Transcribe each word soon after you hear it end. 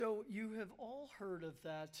know, you have all heard of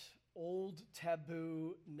that old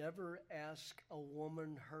taboo, never ask a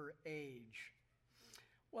woman her age.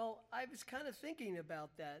 Well, I was kind of thinking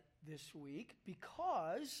about that this week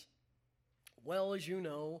because, well, as you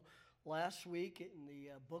know, last week in the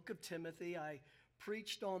book of Timothy, I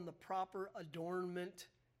preached on the proper adornment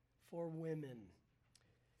for women.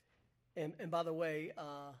 And by the way,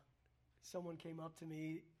 someone came up to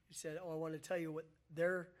me and said, I want to tell you what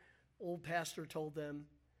their old pastor told them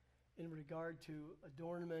in regard to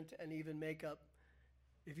adornment and even makeup.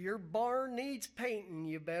 If your barn needs painting,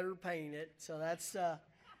 you better paint it. So that's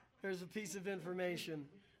there's a piece of information.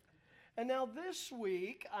 And now this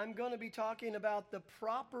week, I'm going to be talking about the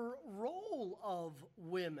proper role of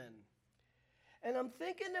women. And I'm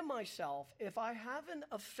thinking to myself, if I haven't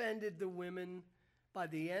offended the women by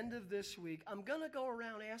the end of this week, I'm going to go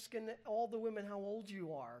around asking all the women how old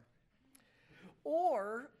you are.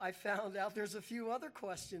 Or I found out there's a few other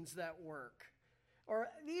questions that work. Or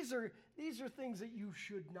these are things that you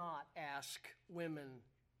should not ask women.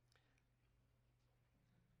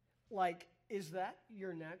 Like, is that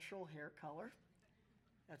your natural hair color?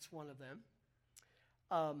 That's one of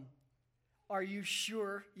them. Are you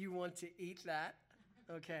sure you want to eat that?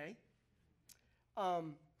 Okay.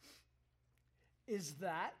 Is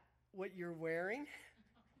that what you're wearing?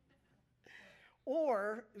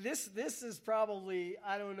 Or this is probably,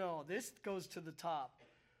 I don't know, this goes to the top.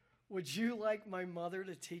 Would you like my mother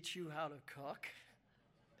to teach you how to cook?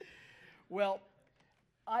 Well,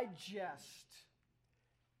 I jest.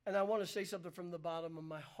 And I want to say something from the bottom of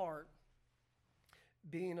my heart.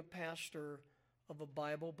 Being a pastor of a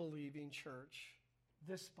Bible-believing church,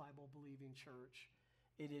 this Bible-believing church,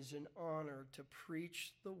 it is an honor to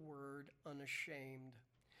preach the word unashamed.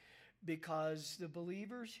 Because the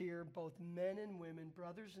believers here, both men and women,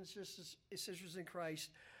 brothers and sisters in Christ,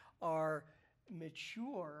 are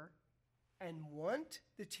mature and want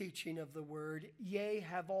the teaching of the word, yea,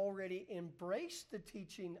 have already embraced the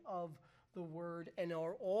teaching of the word and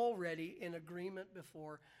are already in agreement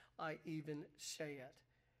before I even say it.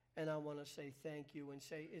 And I want to say thank you and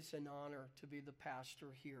say it's an honor to be the pastor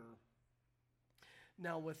here.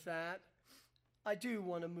 Now with that, I do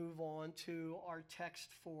want to move on to our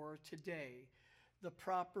text for today, the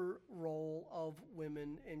proper role of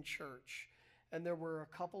women in church. And there were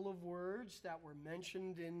a couple of words that were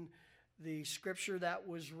mentioned in the scripture that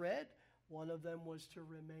was read. One of them was to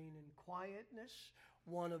remain in quietness.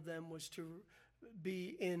 One of them was to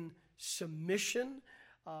be in submission,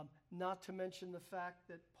 not to mention the fact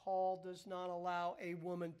that Paul does not allow a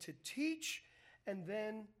woman to teach and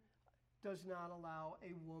then does not allow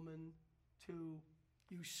a woman to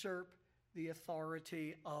usurp the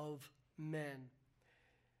authority of men.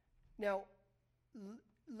 Now,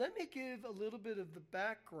 let me give a little bit of the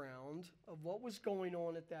background of what was going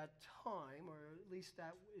on at that time, or at least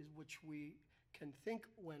that is which we can think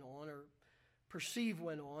went on or perceive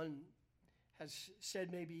went on, has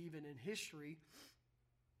said maybe even in history,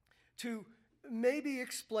 to maybe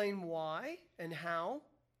explain why and how.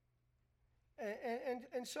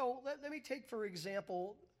 And so let me take, for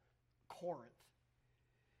example, Corinth.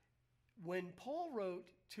 When Paul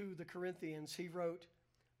wrote to the Corinthians, he wrote,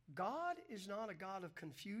 God is not a God of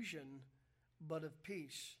confusion, but of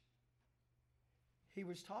peace. He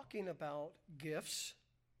was talking about gifts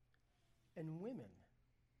and women.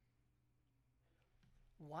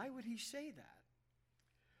 Why would he say that?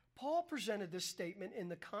 Paul presented this statement in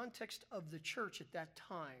the context of the church at that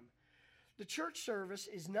time. The church service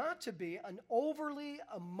is not to be an overly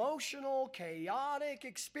emotional, chaotic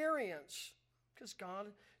experience, because God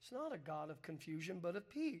is not a God of confusion, but of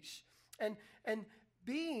peace. And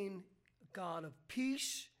being a God of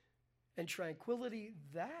peace and tranquility,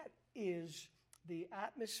 that is the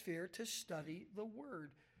atmosphere to study the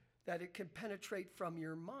Word, that it can penetrate from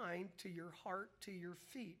your mind to your heart to your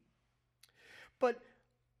feet. But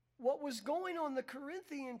what was going on in the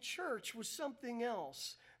Corinthian church was something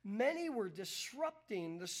else. Many were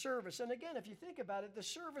disrupting the service. And again, if you think about it, the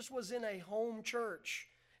service was in a home church,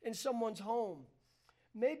 in someone's home,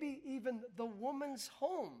 maybe even the woman's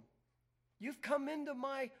home. You've come into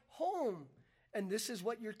my home, and this is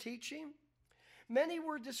what you're teaching? Many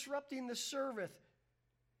were disrupting the service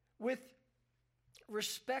with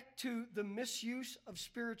respect to the misuse of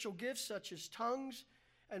spiritual gifts such as tongues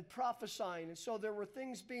and prophesying. And so there were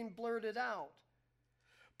things being blurted out.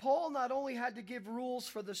 Paul not only had to give rules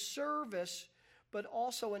for the service, but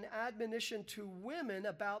also an admonition to women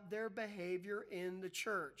about their behavior in the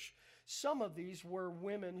church. Some of these were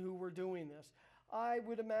women who were doing this. I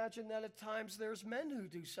would imagine that at times there's men who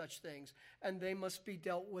do such things, and they must be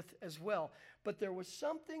dealt with as well. But there was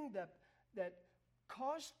something that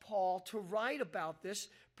caused Paul to write about this.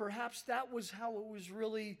 Perhaps that was how it was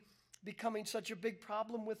really becoming such a big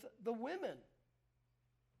problem with the women.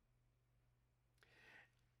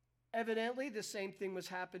 Evidently, the same thing was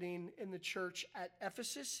happening in the church at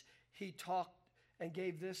Ephesus. He talked and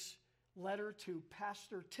gave this letter to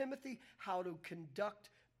Pastor Timothy, how to conduct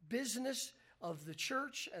business of the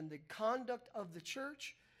church and the conduct of the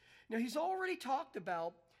church. Now, he's already talked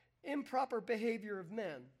about improper behavior of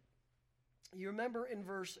men. You remember in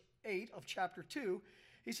verse 8 of chapter 2,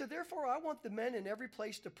 he said, "Therefore I want the men in every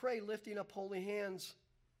place to pray, lifting up holy hands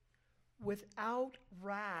without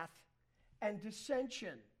wrath and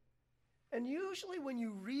dissension." And usually when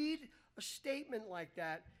you read a statement like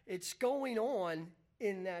that, it's going on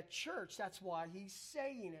in that church. That's why he's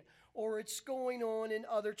saying it. Or it's going on in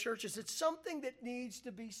other churches. It's something that needs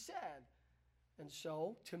to be said. And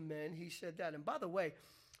so to men, he said that. And by the way,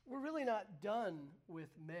 we're really not done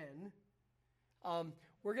with men.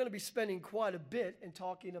 We're going to be spending quite a bit in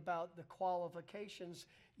talking about the qualifications,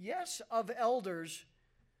 yes, of elders.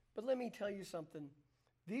 But let me tell you something.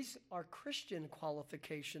 These are Christian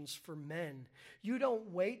qualifications for men. You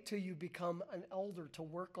don't wait till you become an elder to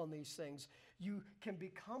work on these things. You can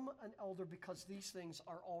become an elder because these things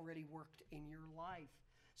are already worked in your life.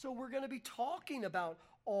 So we're going to be talking about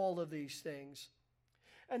all of these things.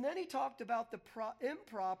 And then he talked about the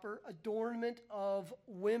improper adornment of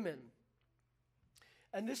women.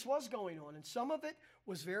 And this was going on, and some of it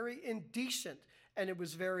was very indecent, and it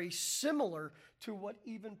was very similar to what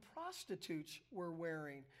even prostitutes were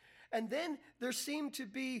wearing. And then there seemed to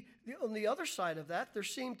be, on the other side of that,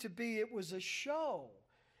 it was a show.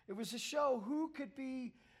 It was a show who could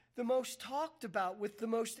be the most talked about with the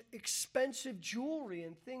most expensive jewelry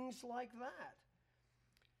and things like that.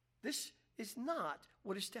 This is not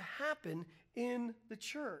what is to happen in the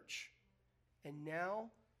church. And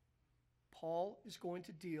now Paul is going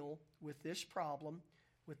to deal with this problem,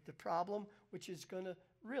 with the problem which is going to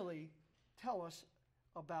really tell us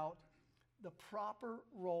about the proper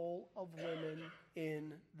role of women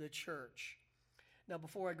in the church. Now,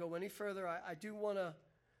 before I go any further, I do want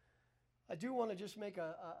to just make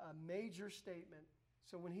a major statement.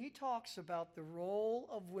 So when he talks about the role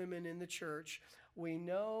of women in the church, we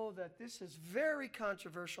know that this is very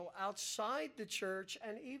controversial outside the church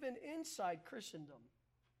and even inside Christendom.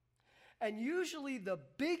 And usually the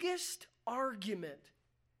biggest argument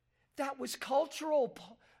that was cultural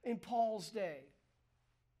in Paul's day,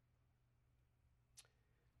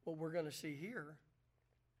 what we're going to see here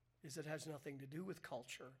is it has nothing to do with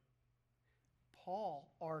culture. Paul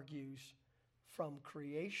argues from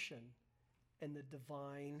creation and the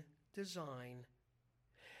divine design.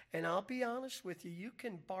 And I'll be honest with you, you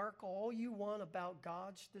can bark all you want about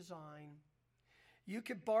God's design. You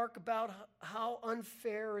can bark about how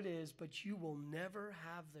unfair it is, but you will never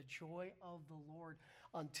have the joy of the Lord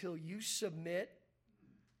until you submit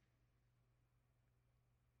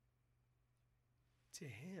to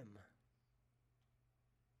Him.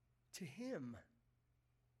 To Him.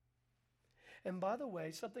 And by the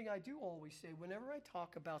way, something I do always say, whenever I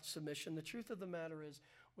talk about submission, the truth of the matter is,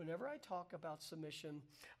 whenever I talk about submission,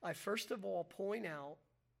 I first of all point out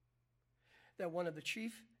that one of the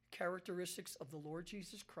chief characteristics of the Lord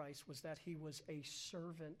Jesus Christ was that he was a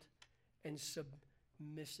servant and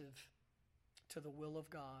submissive to the will of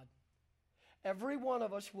God. Every one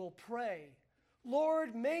of us will pray,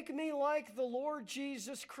 "Lord, make me like the Lord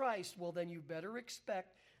Jesus Christ." Well, then you better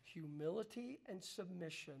expect humility and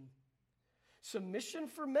submission. Submission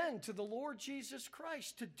for men to the Lord Jesus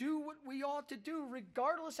Christ, to do what we ought to do,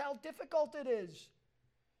 regardless how difficult it is.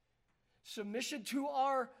 Submission to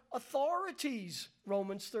our authorities,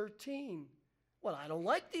 Romans 13. Well, I don't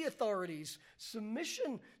like the authorities.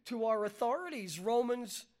 Submission to our authorities,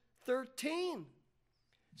 Romans 13.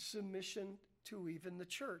 Submission to even the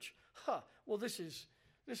church. Well, this is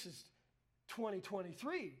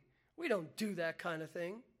 2023. We don't do that kind of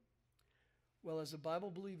thing. Well, as a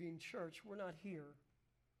Bible-believing church, we're not here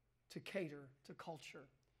to cater to culture.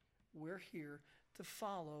 We're here to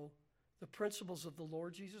follow the principles of the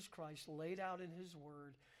Lord Jesus Christ laid out in His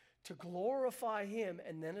Word, to glorify Him,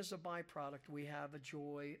 and then as a byproduct, we have a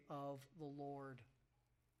joy of the Lord.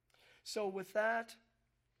 So with that,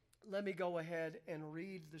 let me go ahead and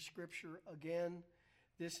read the scripture again.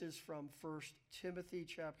 This is from 1 Timothy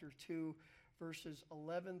chapter 2, verses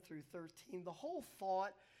 11 through 13. The whole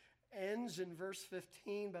thought ends in verse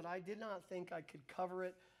 15, but I did not think I could cover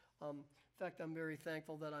it. In fact, I'm very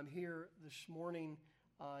thankful that I'm here this morning.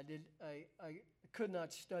 I could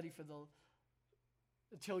not study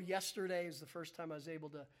until yesterday is the first time I was able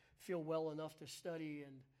to feel well enough to study.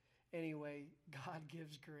 And anyway, God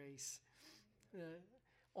gives grace.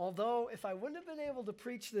 Although, if I wouldn't have been able to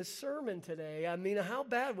preach this sermon today, I mean, how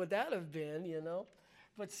bad would that have been, you know?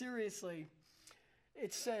 But seriously,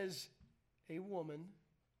 it says a woman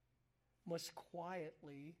must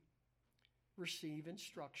quietly receive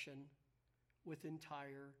instruction with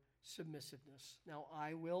entire submissiveness. Now,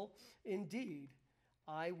 I will indeed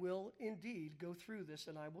go through this,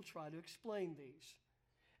 and I will try to explain these.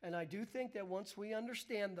 And I do think that once we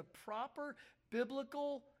understand the proper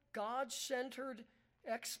biblical, God-centered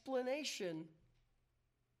explanation,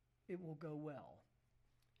 it will go well.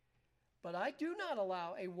 But I do not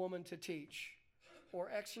allow a woman to teach or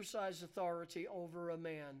exercise authority over a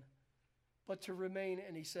man, but to remain,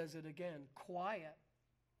 and he says it again, quiet.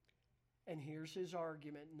 And here's his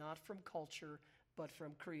argument, not from culture, but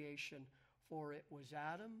from creation. For it was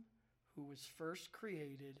Adam who was first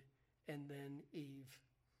created, and then Eve.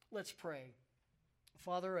 Let's pray.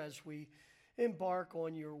 Father, as we embark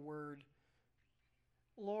on your word,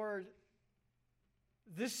 Lord,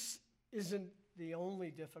 this isn't the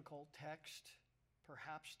only difficult text,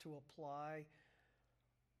 perhaps, to apply.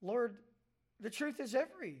 Lord, the truth is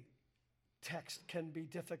every text can be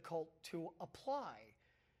difficult to apply.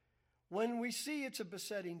 When we see it's a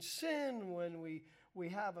besetting sin, when we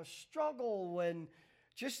have a struggle, when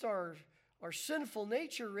just our sinful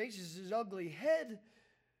nature raises its ugly head,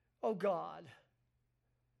 oh God,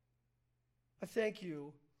 I thank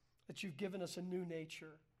you that you've given us a new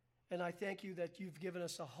nature. And I thank you that you've given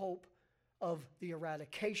us a hope of the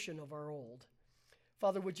eradication of our old.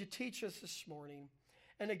 Father, would you teach us this morning?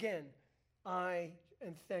 And again, I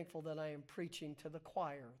am thankful that I am preaching to the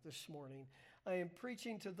choir this morning. I am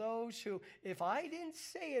preaching to those who, if I didn't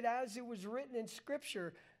say it as it was written in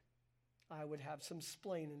Scripture, I would have some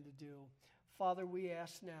splaining to do. Father, we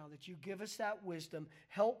ask now that you give us that wisdom.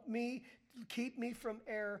 Help me, keep me from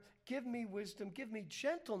error. Give me wisdom. Give me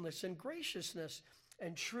gentleness and graciousness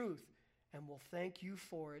and truth. And we'll thank you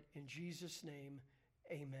for it. In Jesus' name,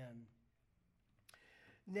 amen.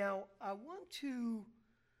 Now, I want to,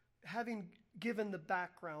 having given the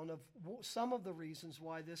background of some of the reasons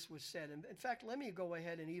why this was said, and in fact, let me go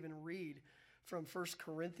ahead and even read from 1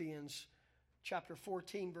 Corinthians chapter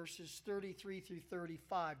 14, verses 33 through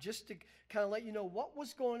 35, just to kind of let you know what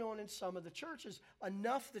was going on in some of the churches,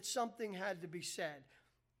 enough that something had to be said.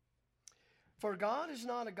 For God is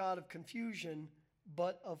not a God of confusion,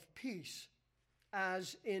 but of peace,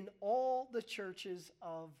 as in all the churches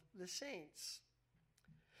of the saints.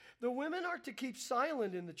 The women are to keep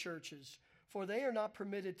silent in the churches, for they are not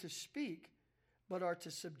permitted to speak, but are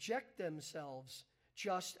to subject themselves,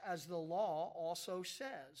 just as the law also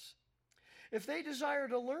says. If they desire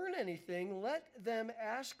to learn anything, let them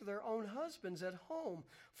ask their own husbands at home,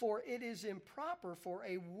 for it is improper for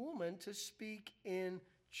a woman to speak in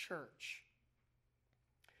church.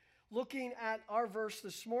 Looking at our verse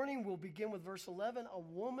this morning, we'll begin with verse 11. A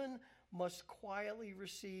woman must quietly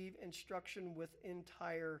receive instruction with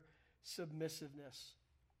entire submissiveness.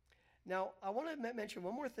 Now, I want to mention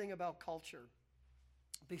one more thing about culture.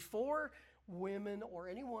 Before women or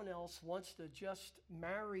anyone else wants to just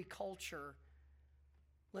marry culture,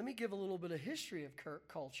 let me give a little bit of history of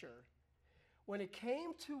culture. When it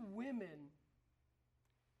came to women,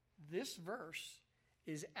 this verse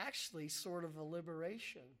is actually sort of a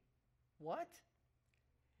liberation. What?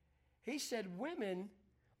 He said women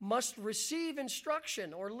must receive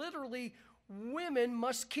instruction, or literally, women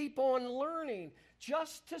must keep on learning.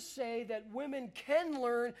 Just to say that women can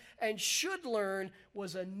learn and should learn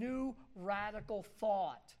was a new radical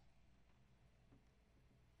thought.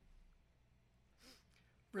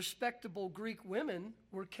 Respectable Greek women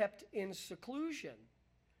were kept in seclusion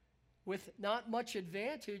with not much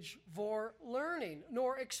advantage for learning,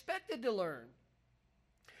 nor expected to learn.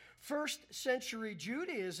 First century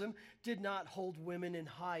Judaism did not hold women in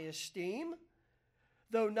high esteem.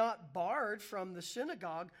 Though not barred from the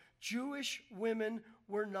synagogue, Jewish women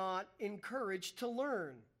were not encouraged to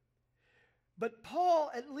learn. But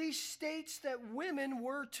Paul at least states that women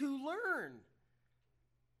were to learn.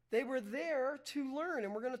 They were there to learn,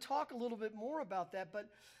 and we're going to talk a little bit more about that. But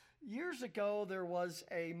years ago, there was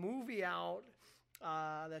a movie out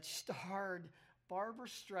that starred Barbra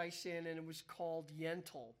Streisand, and it was called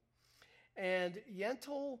Yentl. And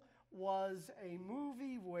Yentl was a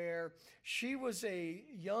movie where she was a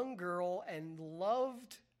young girl and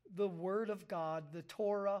loved the Word of God, the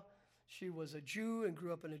Torah. She was a Jew and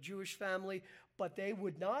grew up in a Jewish family, but they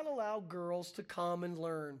would not allow girls to come and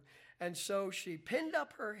learn. And so she pinned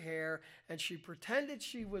up her hair and she pretended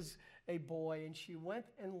she was a boy and she went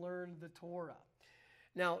and learned the Torah.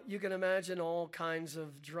 Now, you can imagine all kinds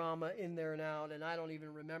of drama in there and out, and I don't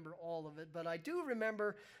even remember all of it, but I do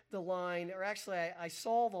remember the line, or actually I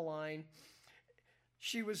saw the line.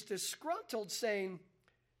 She was disgruntled saying,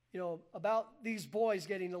 about these boys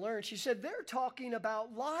getting to learn. She said, they're talking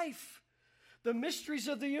about life, the mysteries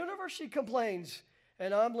of the universe, she complains,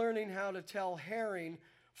 and I'm learning how to tell herring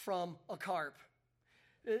from a carp.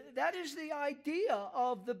 That is the idea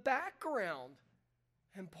of the background.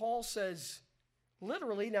 And Paul says,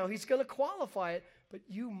 literally, now he's going to qualify it, but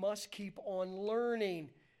you must keep on learning.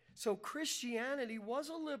 So Christianity was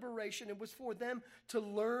a liberation. It was for them to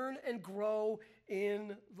learn and grow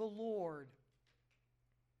in the Lord.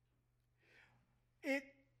 It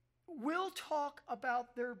will talk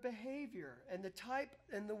about their behavior and the type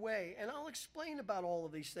and the way. And I'll explain about all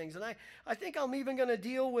of these things. And I think I'm even going to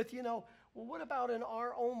deal with, well, what about in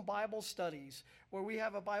our own Bible studies, where we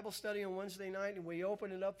have a Bible study on Wednesday night and we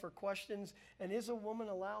open it up for questions? And is a woman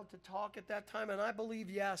allowed to talk at that time? And I believe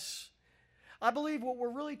yes. I believe what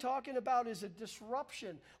we're really talking about is a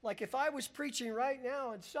disruption. Like if I was preaching right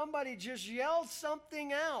now and somebody just yelled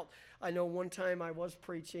something out. I know one time I was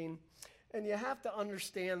preaching, and you have to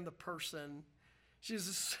understand the person. She's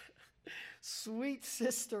a sweet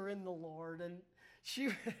sister in the Lord, and she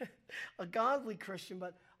a godly Christian,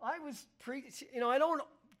 but I was preaching, I don't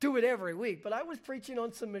do it every week, but I was preaching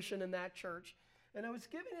on submission in that church. And I was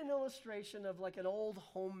giving an illustration of like an old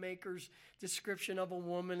homemaker's description of a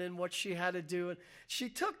woman and what she had to do. And she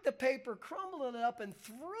took the paper, crumbled it up, and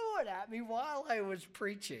threw it at me while I was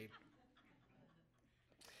preaching.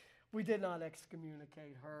 We did not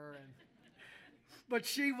excommunicate her, but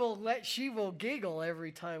she will giggle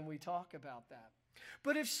every time we talk about that.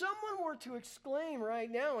 But if someone were to exclaim right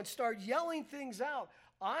now and start yelling things out,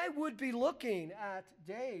 I would be looking at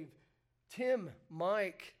Dave, Tim,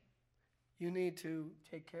 Mike. You need to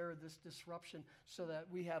take care of this disruption so that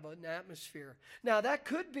we have an atmosphere. Now, that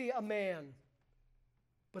could be a man,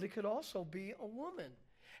 but it could also be a woman.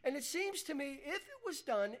 And it seems to me, if it was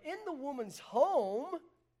done in the woman's home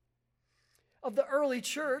of the early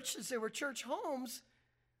church, as they were church homes,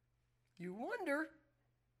 you wonder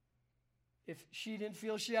if she didn't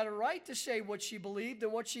feel she had a right to say what she believed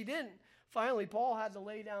and what she didn't. Finally, Paul had to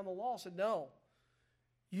lay down the law, said, no,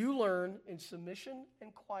 you learn in submission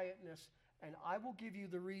and quietness, and I will give you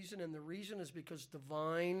the reason, and the reason is because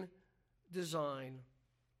divine design.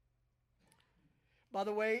 By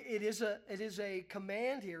the way, it is a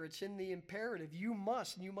command here. It's in the imperative. You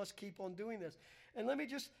must keep on doing this. And let me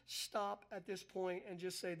just stop at this point and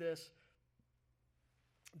just say this.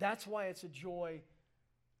 That's why it's a joy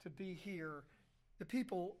to be here.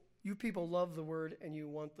 You people love the word and you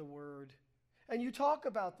want the word. And you talk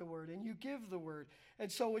about the word and you give the word. And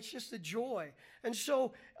so it's just a joy. And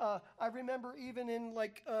so I remember even in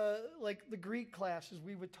like the Greek classes,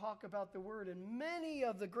 we would talk about the word. And many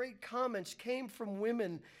of the great comments came from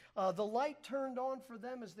women. The light turned on for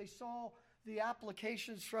them as they saw the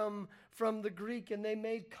applications from the Greek. And they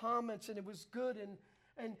made comments and it was good.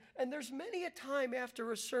 And there's many a time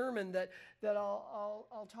after a sermon that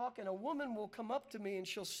I'll talk, and a woman will come up to me and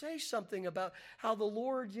she'll say something about how the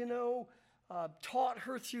Lord, taught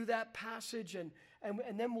her through that passage, and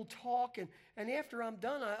then we'll talk, and after I'm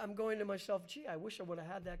done, I'm going to myself, gee, I wish I would have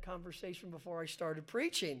had that conversation before I started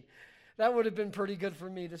preaching. That would have been pretty good for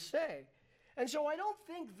me to say. And so I don't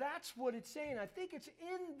think that's what it's saying. I think it's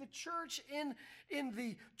in the church, in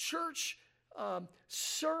the church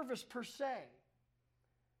service per se.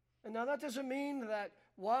 And now that doesn't mean that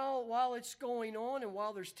while it's going on and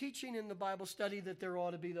while there's teaching in the Bible study that there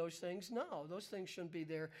ought to be those things. No, those things shouldn't be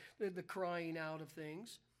there, the crying out of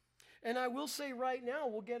things. And I will say right now,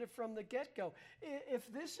 we'll get it from the get-go.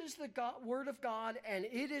 If this is the Word of God and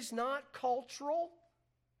it is not cultural,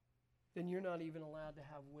 then you're not even allowed to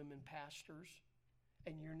have women pastors,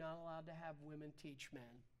 and you're not allowed to have women teach men.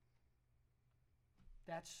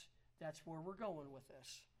 That's where we're going with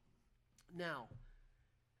this. Now,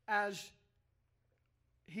 as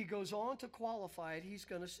he goes on to qualify it, he's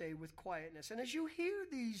going to say with quietness. And as you hear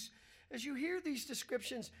these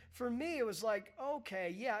descriptions, for me it was like,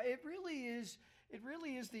 okay, yeah, it really is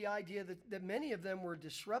the idea that many of them were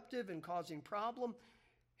disruptive and causing problem.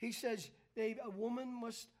 He says a woman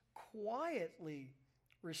must quietly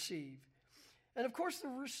receive. And of course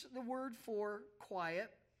the word for quiet,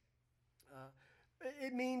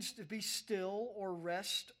 it means to be still or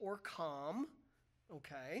rest or calm.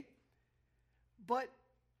 Okay, but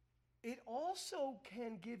it also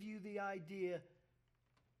can give you the idea,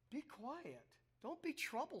 be quiet. Don't be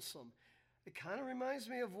troublesome. It kind of reminds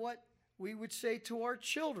me of what we would say to our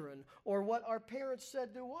children or what our parents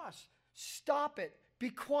said to us. Stop it. Be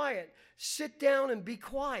quiet. Sit down and be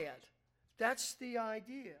quiet. That's the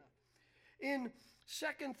idea. In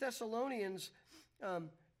 2 Thessalonians,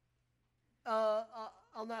 I'll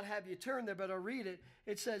not have you turn there, but I'll read it.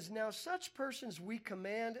 It says, "Now such persons we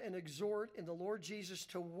command and exhort in the Lord Jesus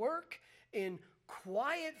to work in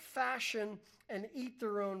quiet fashion and eat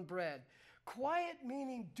their own bread." Quiet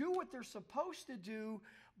meaning do what they're supposed to do,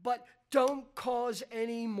 but don't cause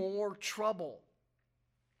any more trouble.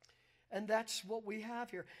 And that's what we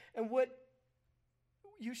have here. And what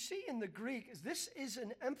you see in the Greek is this is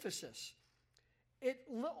an emphasis. It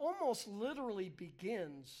almost literally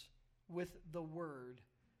begins with the word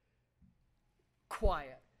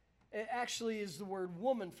quiet. It actually is the word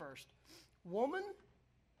woman first. Woman,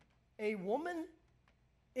 a woman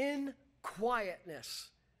in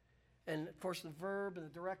quietness. And of course the verb and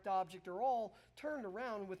the direct object are all turned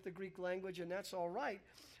around with the Greek language, and that's all right.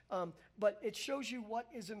 But it shows you what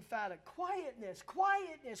is emphatic. Quietness,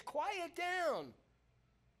 quietness, quiet down.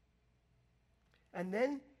 And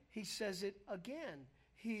then he says it again.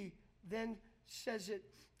 He then says it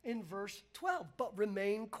in verse 12, but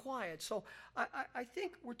remain quiet. So I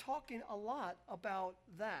think we're talking a lot about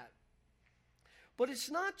that. But it's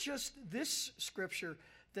not just this scripture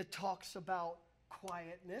that talks about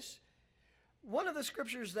quietness. One of the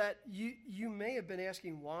scriptures that you may have been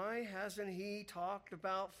asking, why hasn't he talked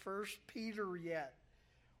about 1 Peter yet?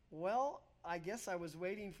 Well, I guess I was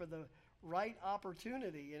waiting for the right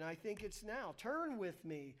opportunity, and I think it's now. Turn with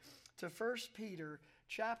me to 1 Peter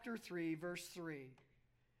chapter 3, verse 3.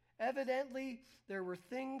 Evidently, there were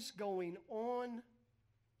things going on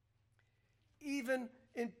even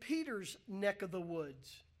in Peter's neck of the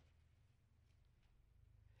woods.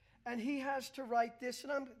 And he has to write this,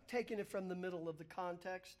 and I'm taking it from the middle of the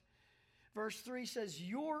context. Verse 3 says,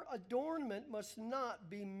 "Your adornment must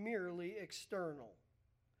not be merely external,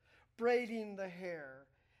 braiding the hair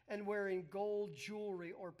and wearing gold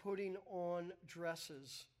jewelry or putting on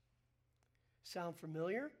dresses." Sound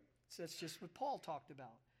familiar? So that's just what Paul talked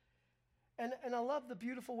about. And I love the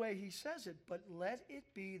beautiful way he says it, but let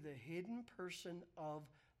it be the hidden person of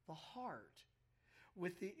the heart,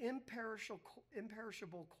 with the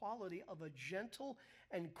imperishable quality of a gentle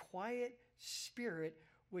and quiet spirit,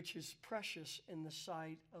 which is precious in the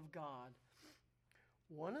sight of God.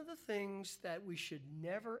 One of the things that we should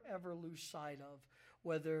never, ever lose sight of,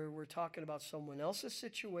 whether we're talking about someone else's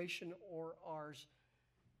situation or ours,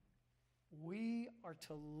 we are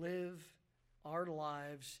to live our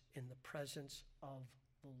lives in the presence of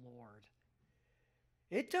the Lord.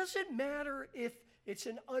 It doesn't matter if it's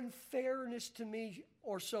an unfairness to me,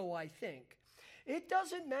 or so I think. It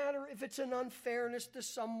doesn't matter if it's an unfairness to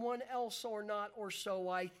someone else or not, or so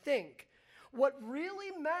I think. What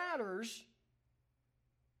really matters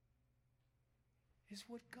is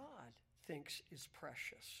what God thinks is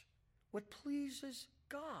precious, what pleases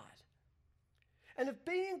God. And if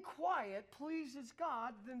being quiet pleases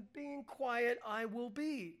God, then being quiet I will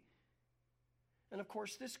be. And of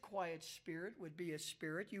course, this quiet spirit would be a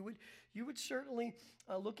spirit. You would certainly,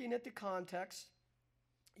 looking at the context,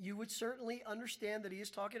 you would certainly understand that he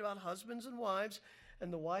is talking about husbands and wives,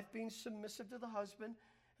 and the wife being submissive to the husband.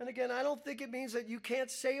 And again, I don't think it means that you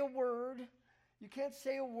can't say a word. You can't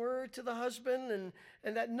say a word to the husband,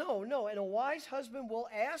 and that, no. And a wise husband will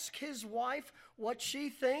ask his wife what she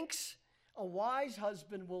thinks. A wise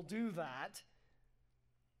husband will do that.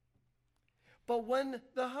 But when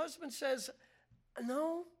the husband says,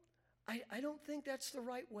 "No, I don't think that's the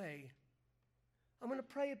right way. I'm going to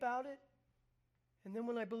pray about it. And then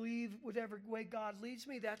when I believe whatever way God leads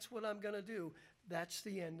me, that's what I'm going to do." That's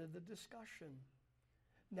the end of the discussion.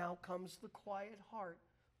 Now comes the quiet heart.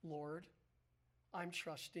 "Lord, I'm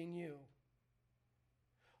trusting you.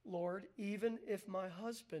 Lord, even if my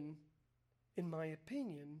husband, in my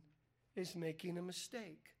opinion, is making a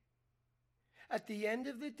mistake, at the end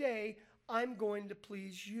of the day, I'm going to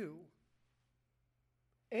please you.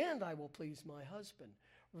 And I will please my husband."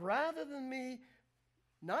 Rather than me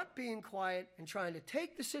not being quiet and trying to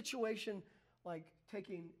take the situation like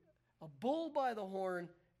taking a bull by the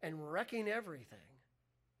horn and wrecking everything.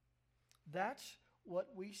 That's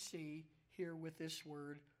what we see here with this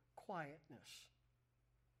word quietness.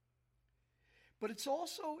 But it's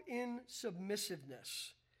also in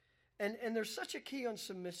submissiveness. And there's such a key on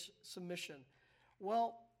submission.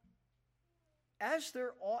 Well, as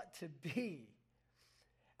there ought to be.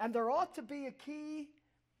 And there ought to be a key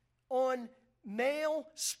on male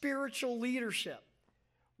spiritual leadership.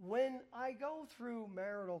 When I go through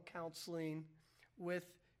marital counseling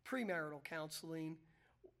with premarital counseling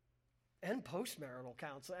and postmarital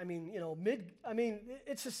counseling,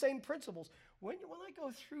 it's the same principles. When I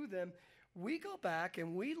go through them, we go back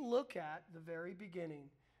and we look at the very beginning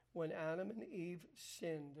when Adam and Eve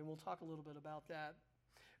sinned, and we'll talk a little bit about that.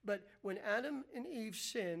 But when Adam and Eve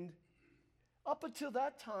sinned, up until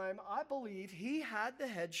that time, I believe he had the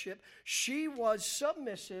headship. She was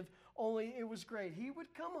submissive, only it was great. He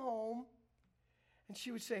would come home, and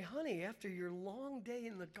she would say, honey, after your long day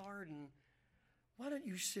in the garden, why don't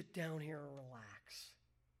you sit down here and relax?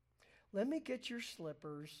 Let me get your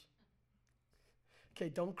slippers. Okay,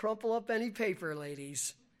 don't crumple up any paper,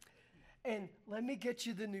 ladies. And let me get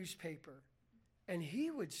you the newspaper. And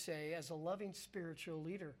he would say, as a loving spiritual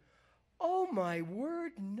leader, oh my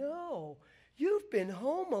word, no. You've been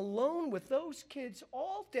home alone with those kids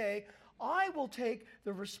all day. I will take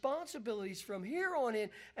the responsibilities from here on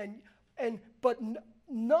in, but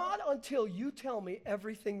not until you tell me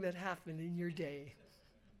everything that happened in your day.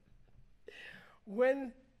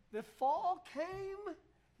 When the fall came,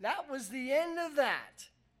 that was the end of that.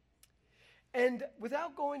 And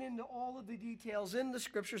without going into all of the details in the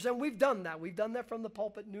scriptures, and we've done that from the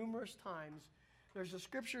pulpit numerous times, there's a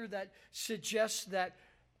scripture that suggests that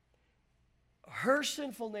her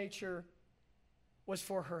sinful nature was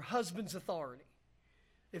for her husband's authority.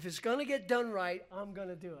 If it's going to get done right, I'm going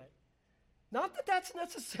to do it. Not that that's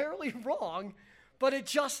necessarily wrong, but it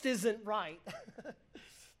just isn't right.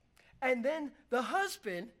 And then the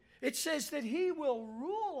husband, it says that he will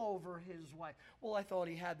rule over his wife. Well, I thought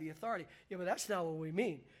he had the authority. Yeah, but that's not what we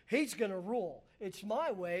mean. He's going to rule. It's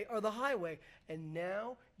my way or the highway. And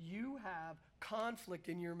now you have conflict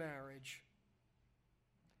in your marriage.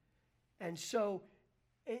 And so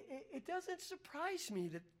it doesn't surprise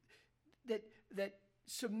me that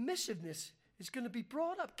submissiveness is going to be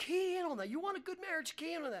brought up. Key in on that. You want a good marriage,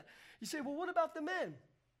 key in on that. You say, well, what about the men?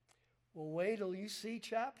 Well, wait till you see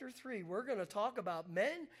chapter 3. We're going to talk about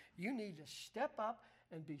men. You need to step up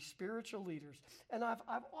and be spiritual leaders. And I've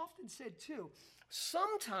often said, too,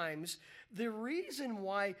 sometimes the reason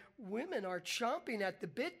why women are chomping at the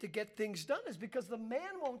bit to get things done is because the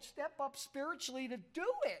man won't step up spiritually to do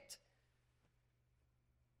it.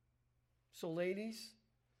 So, ladies,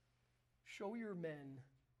 show your men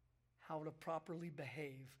how to properly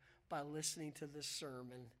behave by listening to this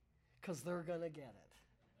sermon, because they're going to get it.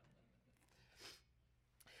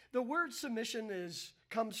 The word submission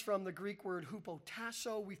comes from the Greek word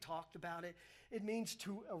hupotasso. We've talked about it. It means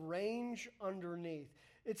to arrange underneath.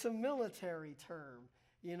 It's a military term.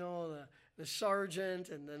 You know, the sergeant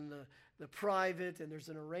and then the private, and there's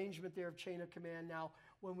an arrangement there of chain of command. Now,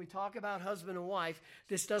 when we talk about husband and wife,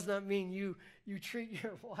 this does not mean you treat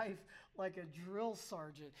your wife like a drill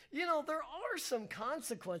sergeant. You know, there are some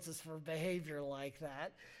consequences for behavior like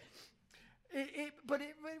that. But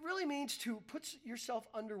it really means to put yourself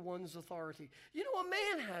under one's authority. You know, a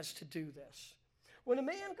man has to do this. When a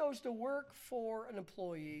man goes to work for an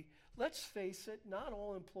employee, let's face it, not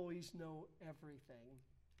all employees know everything.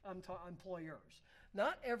 Employers.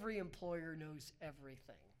 Not every employer knows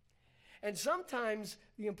everything. And sometimes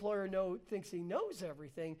the employer thinks he knows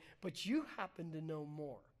everything, but you happen to know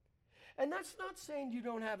more. And that's not saying you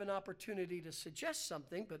don't have an opportunity to suggest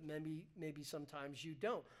something, but maybe sometimes you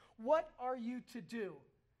don't. What are you to do?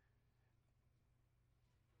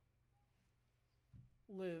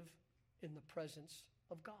 Live in the presence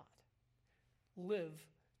of God. Live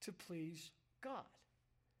to please God.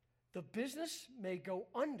 The business may go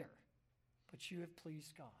under, but you have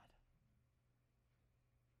pleased God.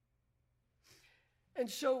 And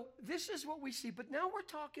so this is what we see. But now we're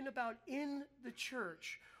talking about in the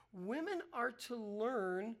church. Women are to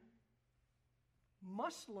learn,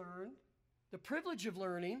 must learn, the privilege of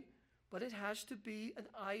learning, but it has to be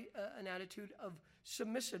an attitude of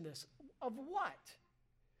submissiveness. Of what?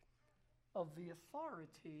 Of the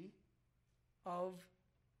authority of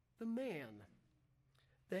the man.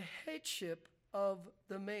 The headship of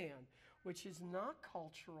the man, which is not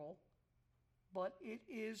cultural, but it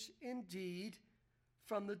is indeed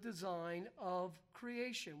from the design of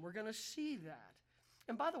creation. We're going to see that.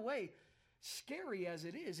 And by the way, scary as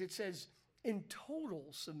it is, it says in total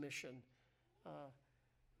submission.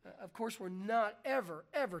 Of course, we're not ever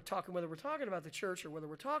talking, whether we're talking about the church or whether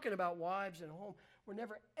we're talking about wives and home, we're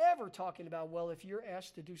never ever talking about, well, if you're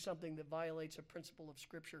asked to do something that violates a principle of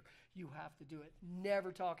Scripture, you have to do it.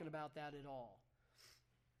 Never talking about that at all.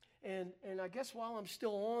 And I guess while I'm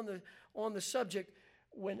still on the subject,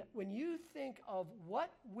 when you think of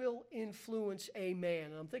what will influence a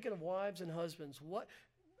man, and I'm thinking of wives and husbands,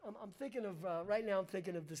 I'm thinking of, right now I'm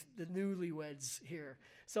thinking of the newlyweds here.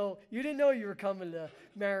 So you didn't know you were coming to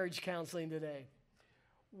marriage counseling today.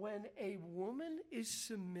 When a woman is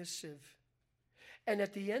submissive And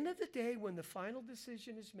at the end of the day, when the final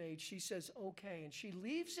decision is made, she says, okay. And she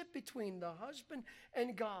leaves it between the husband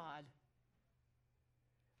and God.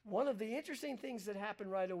 One of the interesting things that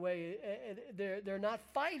happened right away, they're not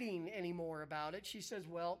fighting anymore about it. She says,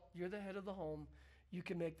 well, you're the head of the home. You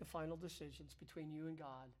can make the final decisions between you and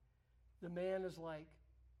God. The man is like,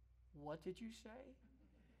 what did you say?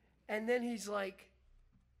 And then he's like,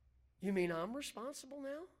 you mean I'm responsible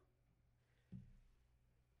now?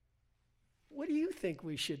 What do you think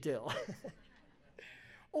we should do?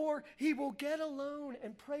 Or he will get alone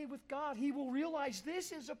and pray with God. He will realize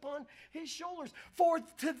this is upon his shoulders. For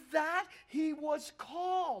to that he was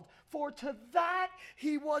called. For to that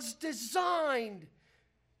he was designed,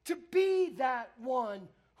 to be that one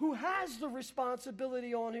who has the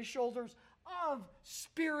responsibility on his shoulders of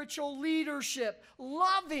spiritual leadership.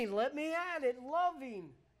 Loving, let me add it,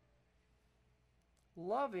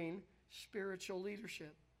 loving spiritual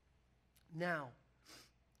leadership. Now,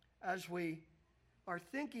 as we are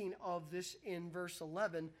thinking of this in verse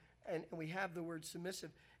 11, and we have the word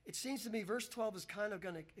submissive, it seems to me verse 12 is kind of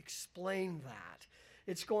going to explain that.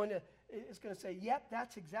 It's going to say, yep,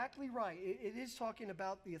 that's exactly right. It is talking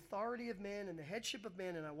about the authority of man and the headship of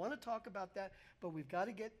man, and I want to talk about that, but we've got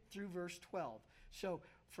to get through verse 12. So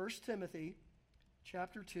 1 Timothy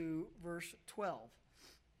chapter 2, verse 12.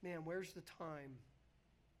 Man, where's the time?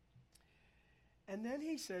 And then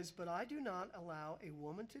he says, but I do not allow a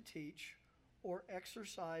woman to teach or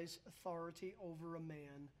exercise authority over a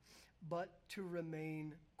man, but to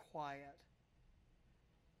remain quiet.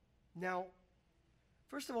 Now,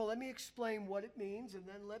 first of all, let me explain what it means, and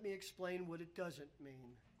then let me explain what it doesn't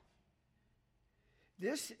mean.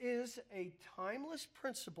 This is a timeless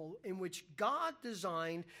principle in which God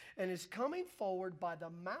designed and is coming forward by the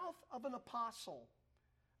mouth of an apostle,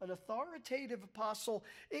 an authoritative apostle.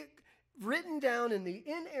 Written down in the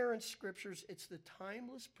inerrant scriptures, it's the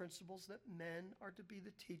timeless principles that men are to be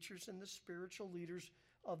the teachers and the spiritual leaders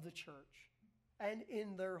of the church and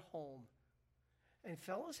in their home. And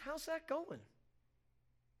fellas, how's that going?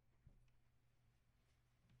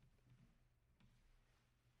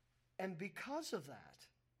 And because of that,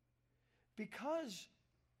 because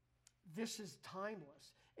this is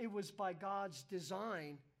timeless, it was by God's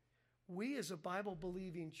design, we as a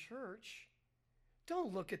Bible-believing church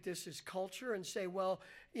don't look at this as culture and say, well,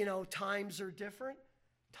 times are different.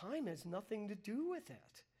 Time has nothing to do with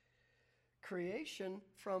it. Creation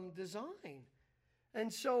from design.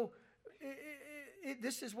 And so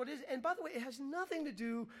this is what it is. And by the way, it has nothing to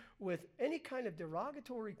do with any kind of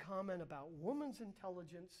derogatory comment about woman's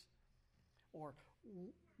intelligence or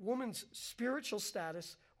woman's spiritual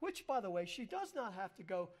status, which, by the way, she does not have to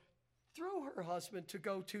go through her husband to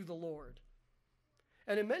go to the Lord.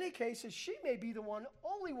 And in many cases, she may be the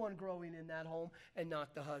only one growing in that home and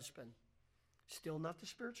not the husband. Still not the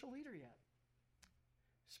spiritual leader yet.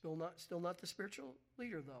 Still not the spiritual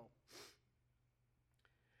leader, though.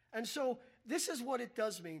 And so this is what it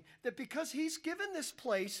does mean, that because he's given this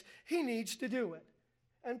place, he needs to do it.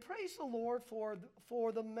 And praise the Lord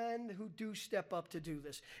for the men who do step up to do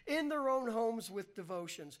this in their own homes with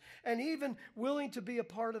devotions and even willing to be a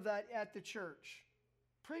part of that at the church.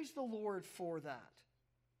 Praise the Lord for that.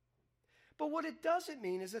 But what it doesn't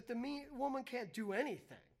mean is that the woman can't do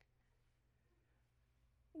anything.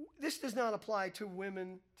 This does not apply to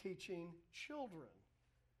women teaching children.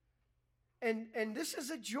 And this is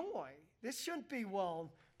a joy. This shouldn't be,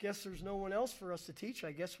 well, guess there's no one else for us to teach.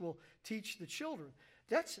 I guess we'll teach the children.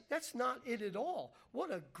 That's not it at all. What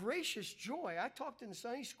a gracious joy. I talked in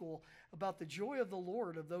Sunday school about the joy of the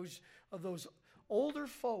Lord of those older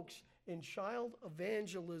folks in child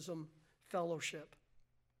evangelism fellowship.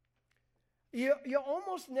 You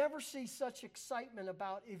almost never see such excitement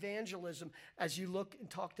about evangelism as you look and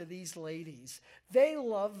talk to these ladies. They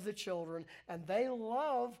love the children, and they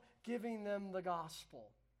love giving them the gospel.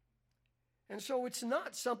 And so it's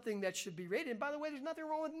not something that should be rated. And by the way, there's nothing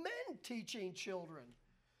wrong with men teaching children.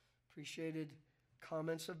 Appreciated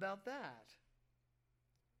comments about that.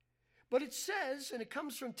 But it says, and it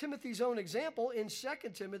comes from Timothy's own example, in 2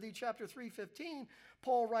 Timothy chapter 3:15,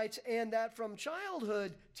 Paul writes, and that from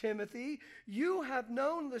childhood, Timothy, you have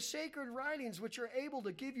known the sacred writings which are able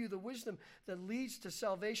to give you the wisdom that leads to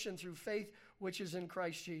salvation through faith which is in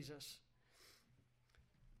Christ Jesus.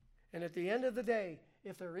 And at the end of the day,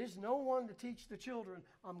 if there is no one to teach the children,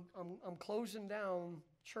 I'm closing down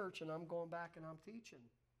church and I'm going back and I'm teaching.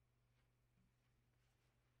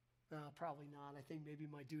 No, probably not. I think maybe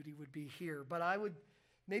my duty would be here, but I would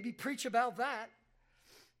maybe preach about that.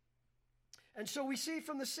 And so we see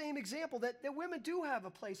from the same example that women do have a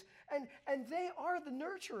place, and they are the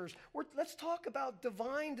nurturers. Let's talk about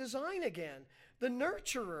divine design again. The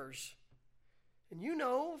nurturers. And you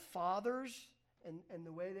know, fathers and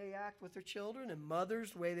the way they act with their children, and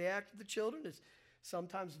mothers, the way they act with the children is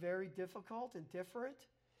sometimes very difficult and different.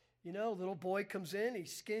 You know, a little boy comes in, he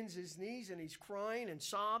skins his knees, and he's crying and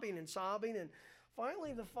sobbing, and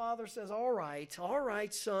finally the father says, all right,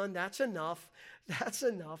 son, that's enough.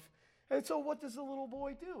 And so what does the little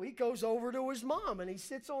boy do? He goes over to his mom, and he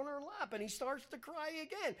sits on her lap, and he starts to cry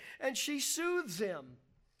again, and she soothes him.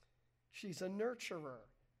 She's a nurturer.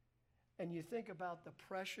 And you think about the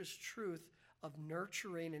precious truth of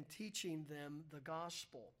nurturing and teaching them the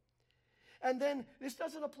gospel. And then this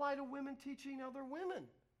doesn't apply to women teaching other women.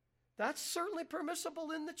 That's certainly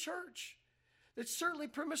permissible in the church. It's certainly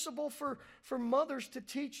permissible for mothers to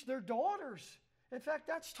teach their daughters. In fact,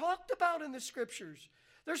 that's talked about in the scriptures.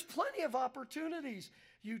 There's plenty of opportunities.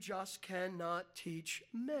 You just cannot teach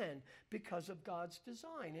men because of God's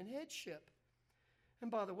design and headship.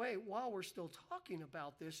 And by the way, while we're still talking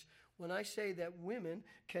about this, when I say that women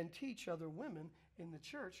can teach other women in the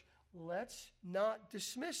church, let's not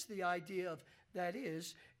dismiss the idea of that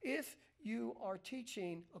is if you are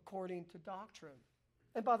teaching according to doctrine.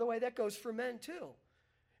 And by the way, that goes for men too.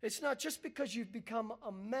 It's not just because you've become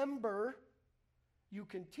a member, you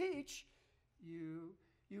can teach.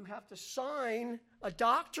 You have to sign a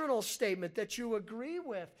doctrinal statement that you agree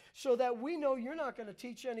with so that we know you're not going to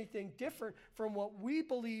teach anything different from what we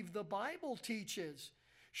believe the Bible teaches.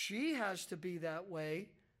 She has to be that way,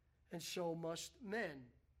 and so must men.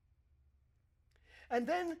 And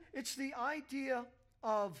then it's the idea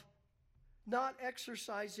of not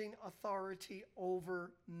exercising authority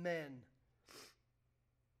over men.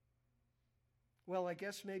 Well, I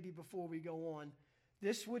guess maybe before we go on,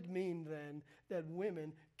 this would mean then that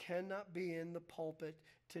women cannot be in the pulpit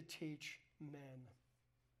to teach men.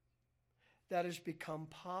 That has become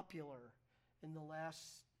popular in the last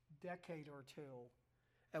decade or two.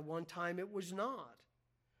 At one time it was not.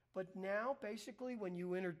 But now, basically, when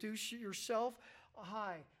you introduce yourself,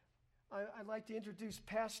 hi, I'd like to introduce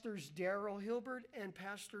Pastors Daryl Hilbert and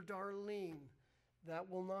Pastor Darlene. That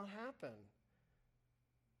will not happen.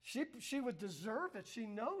 She would deserve it. She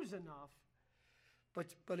knows enough.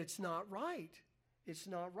 But it's not right. It's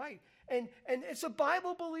not right. And it's a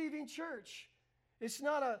Bible-believing church. It's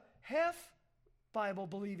not a half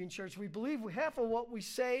Bible-believing church. We believe half of what we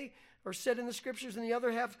say or said in the scriptures, and the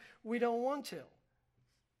other half we don't want to.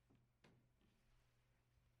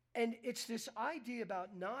 And it's this idea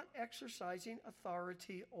about not exercising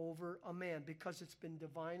authority over a man because it's been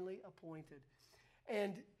divinely appointed.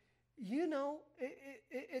 And, you know,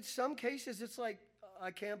 in some cases it's like, I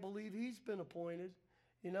can't believe he's been appointed.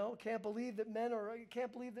 You know, can't believe that men are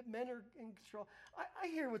in control. I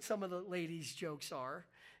hear what some of the ladies' jokes are,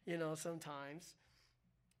 you know, sometimes.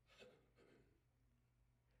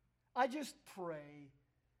 I just pray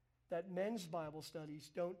that men's Bible studies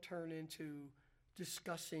don't turn into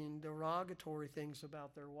discussing derogatory things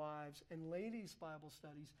about their wives, and ladies' Bible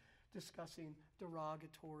studies discussing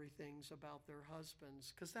derogatory things about their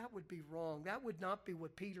husbands, because that would be wrong. That would not be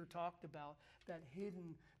what Peter talked about, that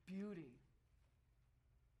hidden beauty.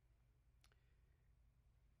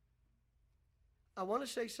 I want to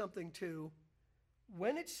say something too.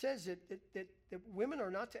 When it says that women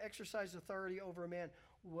are not to exercise authority over a man,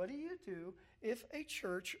 what do you do if a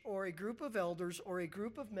church or a group of elders or a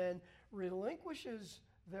group of men relinquishes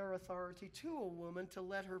their authority to a woman to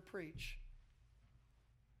let her preach?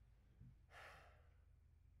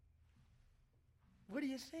 What do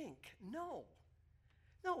you think? No,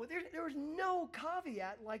 there's no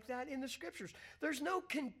caveat like that in the scriptures. There's no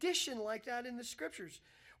condition like that in the scriptures.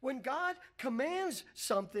 When God commands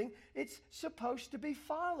something, it's supposed to be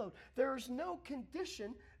followed. There is no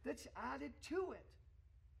condition that's added to it.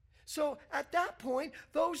 So at that point,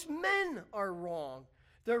 those men are wrong.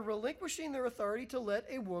 They're relinquishing their authority to let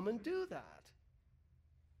a woman do that.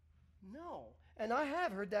 No. And I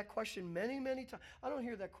have heard that question many, many times. I don't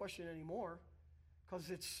hear that question anymore because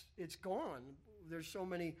it's gone. There's so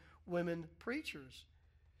many women preachers.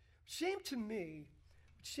 It seemed to me,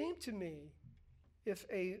 if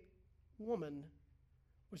a woman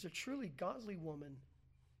was a truly godly woman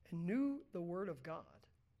and knew the Word of God,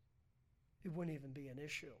 it wouldn't even be an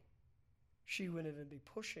issue. She wouldn't even be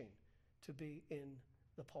pushing to be in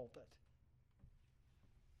the pulpit.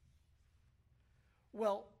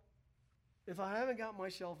 Well, if I haven't got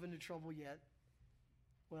myself into trouble yet,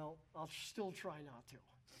 well, I'll still try not to.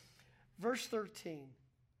 Verse 13.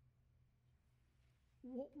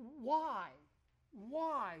 Why?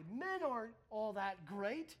 Men aren't all that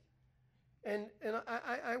great. And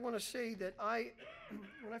I want to say that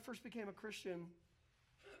when I first became a Christian,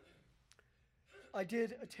 I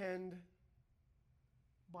did attend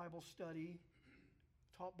Bible study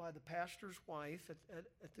taught by the pastor's wife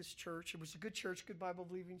at this church. It was a good church, good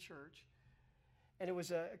Bible-believing church. And it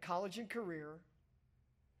was a college and career.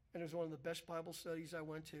 And it was one of the best Bible studies I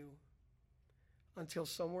went to until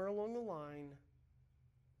somewhere along the line,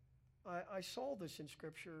 I saw this in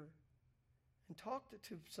Scripture and talked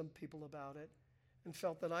to some people about it and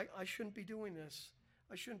felt that I shouldn't be doing this.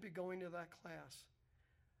 I shouldn't be going to that class.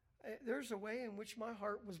 There's a way in which my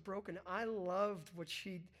heart was broken. I loved what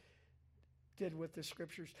she did with the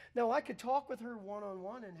Scriptures. Now, I could talk with her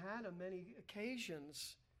one-on-one and had on many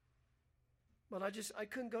occasions, but I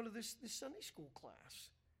couldn't go to this Sunday school class.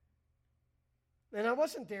 And I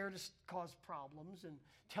wasn't there to cause problems and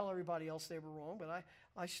tell everybody else they were wrong, but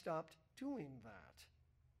I stopped doing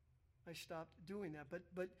that. I stopped doing that.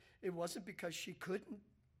 But it wasn't because she couldn't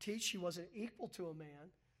teach. She wasn't equal to a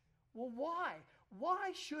man. Well, why?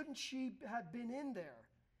 Why shouldn't she have been in there?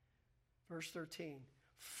 Verse 13.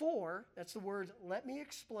 For, that's the word, let me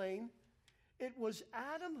explain. It was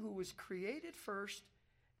Adam who was created first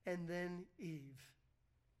and then Eve.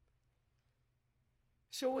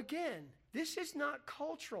 So again, this is not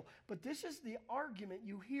cultural, but this is the argument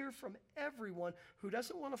you hear from everyone who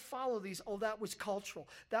doesn't want to follow these. Oh, that was cultural.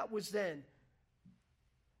 That was then.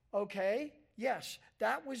 Okay, yes,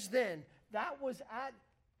 that was then. That was at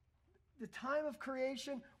the time of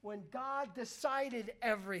creation when God decided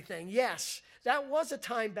everything. Yes, that was a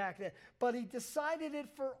time back then, but He decided it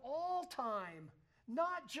for all time.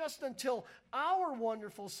 Not just until our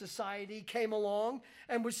wonderful society came along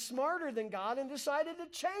and was smarter than God and decided to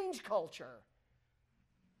change culture.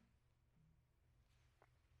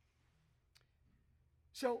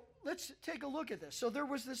 So let's take a look at this. So there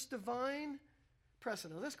was this divine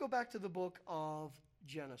precedent. Let's go back to the book of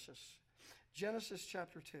Genesis. Genesis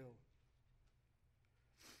chapter 2.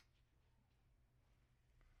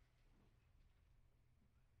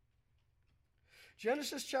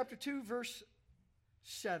 Genesis chapter 2, verse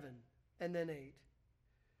 7 and then 8.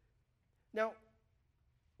 Now,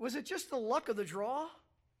 was it just the luck of the draw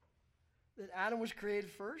that Adam was created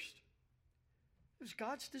first? It was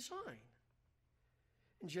God's design.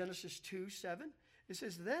 In Genesis 2, 7, it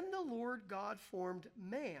says, Then the Lord God formed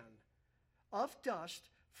man of dust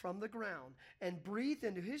from the ground and breathed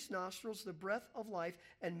into his nostrils the breath of life,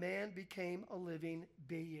 and man became a living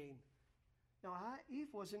being. Now, Eve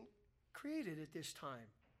wasn't created at this time.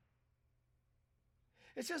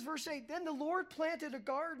 It says, verse 8, Then the Lord planted a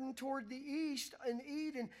garden toward the east in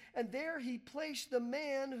Eden, and there He placed the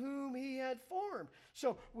man whom He had formed.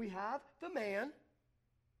 So we have the man,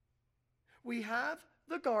 we have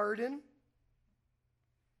the garden,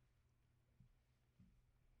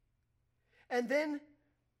 and then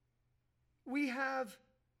we have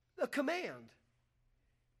a command.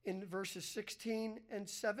 In verses 16 and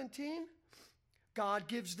 17, God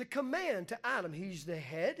gives the command to Adam. He's the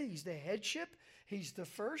head, he's the headship. He's the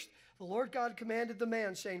first. The Lord God commanded the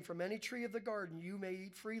man, saying, From any tree of the garden you may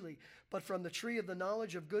eat freely, but from the tree of the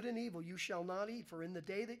knowledge of good and evil you shall not eat, for in the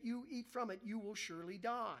day that you eat from it you will surely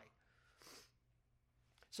die.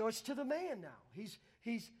 So it's to the man now.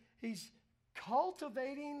 He's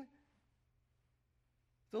cultivating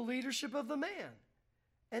the leadership of the man.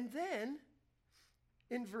 And then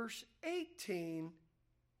in verse 18,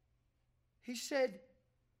 he said,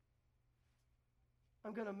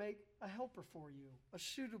 I'm going to make a helper for you, a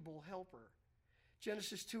suitable helper.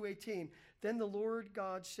 Genesis 2:18, Then the Lord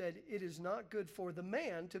God said, It is not good for the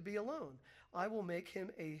man to be alone. I will make him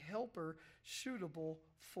a helper suitable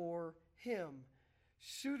for him.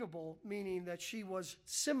 Suitable meaning that she was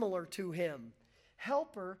similar to him.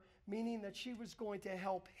 Helper meaning that she was going to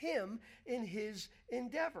help him in his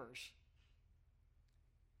endeavors.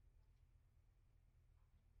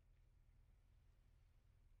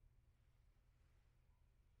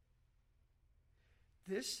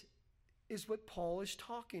 This is what Paul is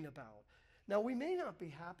talking about. Now, we may not be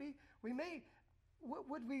happy.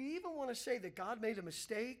 Would we even want to say that God made a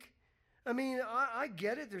mistake? I mean, I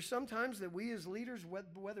get it. There's sometimes that we as leaders,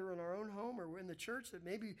 whether in our own home or in the church, that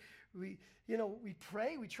maybe we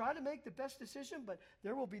pray, we try to make the best decision, but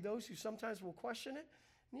there will be those who sometimes will question it.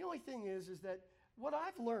 And the only thing is that what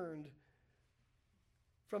I've learned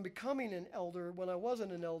from becoming an elder when I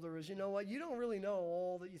wasn't an elder is, you know what, you don't really know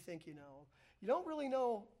all that you think you know. You don't really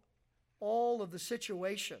know all of the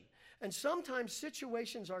situation. And sometimes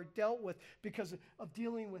situations are dealt with because of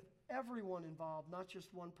dealing with everyone involved, not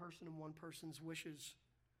just one person and one person's wishes.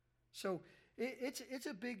 So it's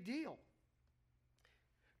a big deal.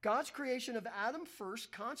 God's creation of Adam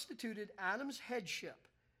first constituted Adam's headship.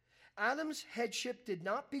 Adam's headship did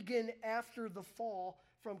not begin after the fall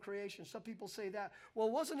from creation. Some people say that. Well,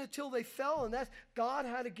 it wasn't until they fell and that God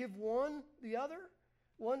had to give one the other,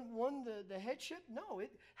 one the headship. No,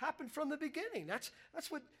 it happened from the beginning. That's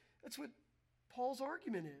what Paul's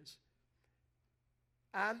argument is.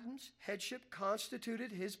 Adam's headship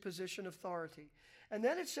constituted his position of authority. And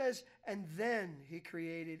then it says, and then he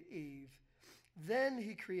created Eve. Then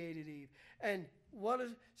he created Eve. And what a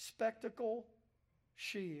spectacle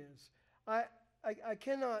she is. I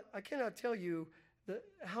cannot tell you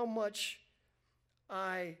how much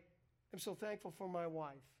I am so thankful for my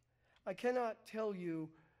wife. I cannot tell you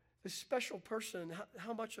the special person,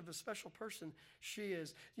 how much of a special person she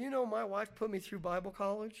is. You know, my wife put me through Bible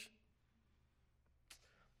college.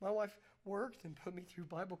 My wife worked and put me through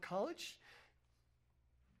Bible college.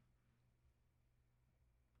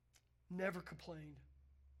 Never complained.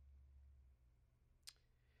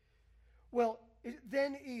 Well,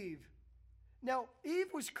 then Eve. Now, Eve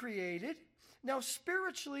was created. Now,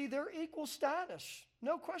 spiritually, they're equal status.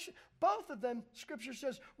 No question. Both of them, Scripture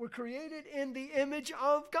says, were created in the image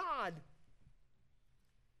of God.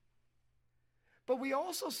 But we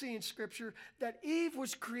also see in Scripture that Eve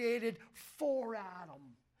was created for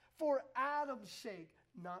Adam's sake,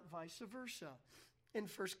 not vice versa. In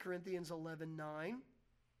 1 Corinthians 11:9,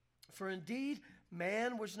 for indeed,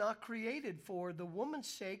 man was not created for the woman's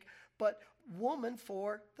sake, but woman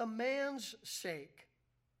for the man's sake.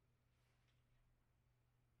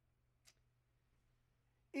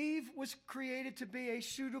 Eve was created to be a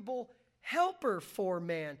suitable helper for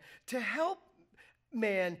man, to help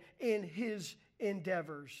man in his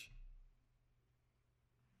endeavors.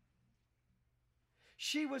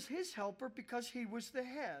 She was his helper because he was the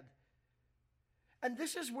head. And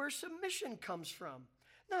this is where submission comes from.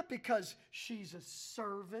 Not because she's a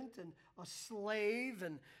servant and a slave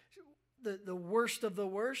and the worst of the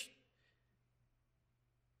worst.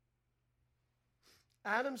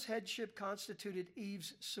 Adam's headship constituted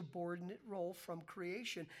Eve's subordinate role from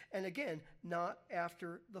creation, and again, not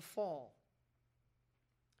after the fall.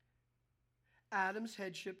 Adam's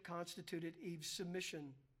headship constituted Eve's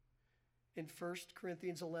submission. In 1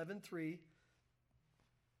 Corinthians 11:3,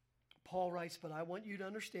 Paul writes, but I want you to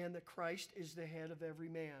understand that Christ is the head of every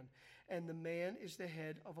man, and the man is the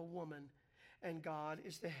head of a woman, and God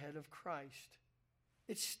is the head of Christ.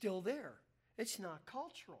 It's still there. It's not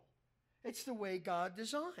cultural. It's the way God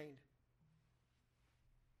designed.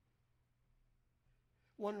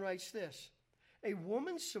 One writes this, a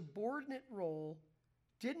woman's subordinate role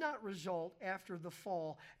did not result after the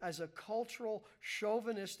fall as a cultural,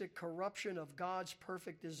 chauvinistic corruption of God's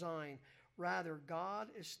perfect design. Rather, God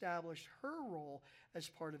established her role as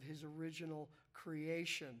part of his original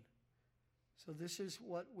creation. So this is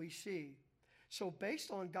what we see. So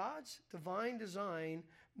based on God's divine design,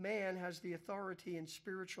 man has the authority and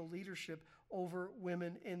spiritual leadership over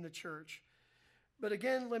women in the church. But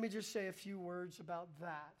again, let me just say a few words about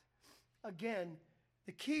that. Again,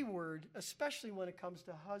 the key word, especially when it comes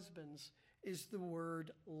to husbands, is the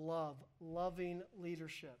word love, loving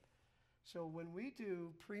leadership. So when we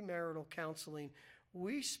do premarital counseling,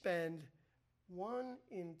 we spend one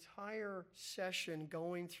entire session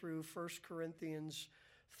going through 1 Corinthians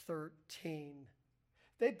 13.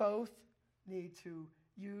 They both need to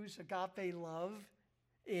use agape love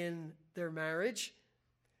in their marriage,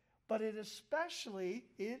 but it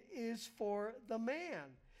is for the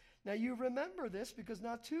man. Now you remember this because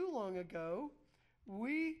not too long ago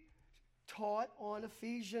we taught on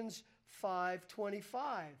Ephesians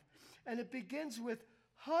 5:25. And it begins with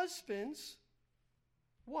husbands,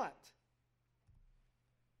 what?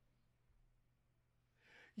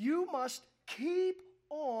 You must keep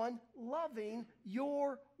on loving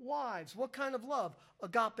your wives. What kind of love?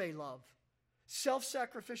 Agape love.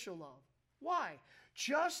 Self-sacrificial love. Why?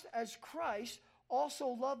 Just as Christ also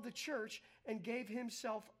loved the church and gave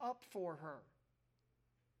himself up for her.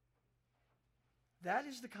 That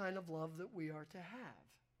is the kind of love that we are to have.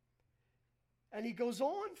 And he goes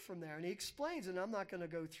on from there and he explains, and I'm not going to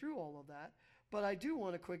go through all of that, but I do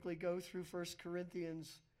want to quickly go through 1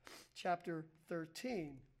 Corinthians chapter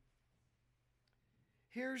 13.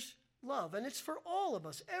 Here's love, and it's for all of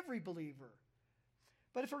us, every believer.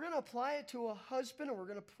 But if we're going to apply it to a husband or we're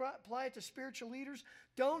going to apply it to spiritual leaders,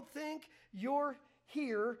 don't think you're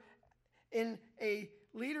here in a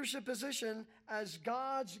leadership position as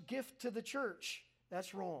God's gift to the church.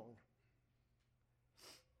 That's wrong.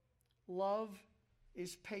 Love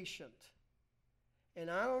is patient.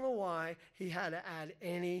 And I don't know why he had to add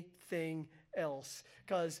anything else,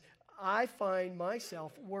 because I find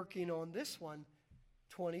myself working on this one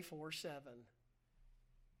 24/7.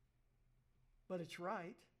 But it's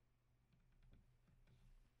right.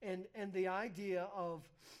 And the idea of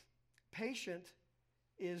patient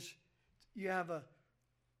is you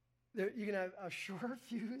can have a short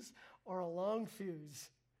fuse or a long fuse,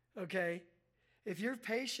 okay? If you're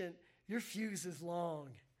patient, your fuse is long.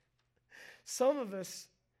 Some of us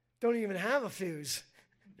don't even have a fuse.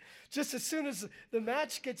 Just as soon as the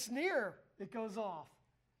match gets near, it goes off.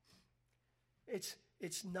 It's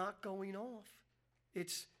not going off.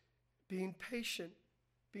 It's being patient,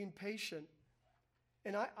 being patient.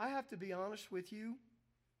 And I have to be honest with you.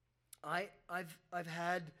 I've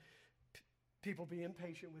had people be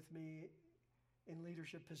impatient with me in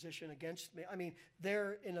leadership position against me. I mean,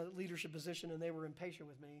 they're in a leadership position and they were impatient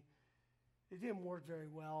with me. It didn't work very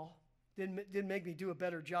well. Didn't make me do a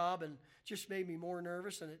better job, and just made me more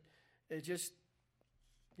nervous, and it just,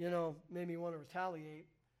 made me want to retaliate.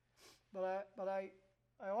 But I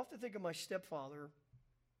often think of my stepfather,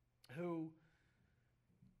 who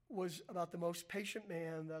was about the most patient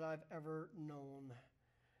man that I've ever known.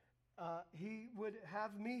 He would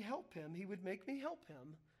have me help him. He would make me help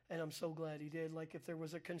him, and I'm so glad he did. Like if there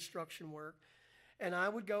was a construction work, and I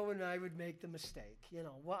would go and I would make the mistake.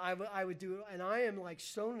 I would do it, and I am like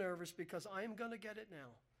so nervous because I am going to get it now.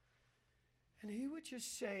 And he would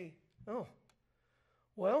just say, "Oh,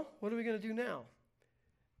 well, what are we going to do now?"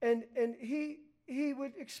 And he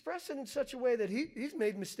would express it in such a way that he's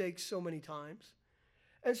made mistakes so many times.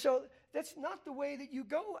 And so that's not the way that you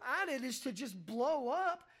go at it, is to just blow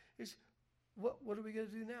up. Is what are we going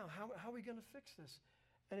to do now? How are we going to fix this?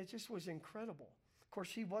 And it just was incredible. Of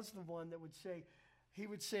course, he was the one that would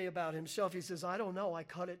say about himself, he says, "I don't know, I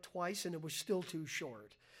cut it twice and it was still too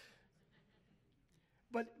short."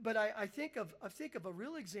 But I think of a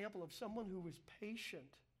real example of someone who was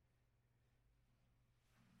patient.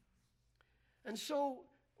 And so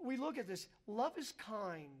we look at this. Love is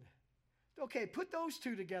kind. Okay, put those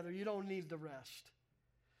two together. You don't need the rest.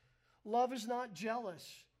 Love is not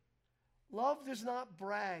jealous. Love does not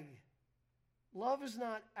brag. Love is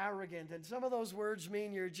not arrogant. And some of those words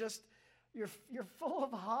mean you're full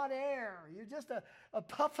of hot air. You're just a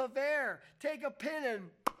puff of air. Take a pin and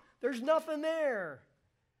there's nothing there.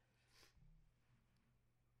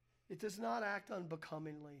 It does not act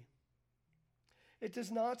unbecomingly. It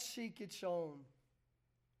does not seek its own.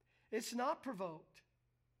 It's not provoked.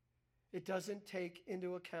 It doesn't take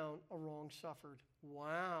into account a wrong suffered.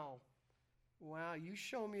 Wow. You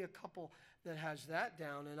show me a couple that has that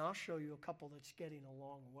down, and I'll show you a couple that's getting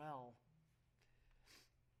along well.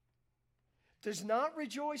 Does not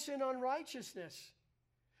rejoice in unrighteousness,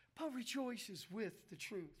 but rejoices with the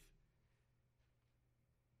truth.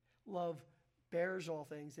 Love bears all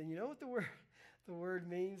things. And you know what the word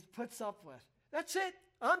means? Puts up with. That's it.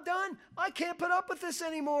 I'm done. I can't put up with this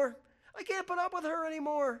anymore. I can't put up with her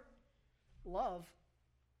anymore. Love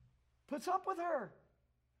puts up with her.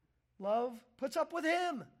 Love puts up with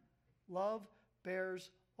him. Love bears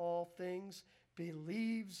all things,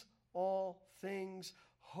 believes all things,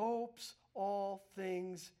 hopes all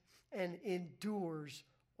things, and endures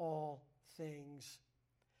all things.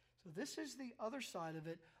 So this is the other side of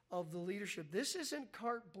it, of the leadership. This isn't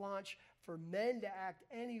carte blanche for men to act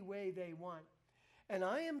any way they want. And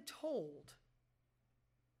I am told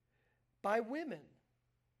by women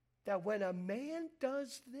that when a man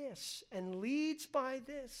does this and leads by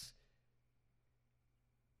this,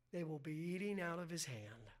 they will be eating out of his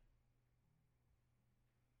hand.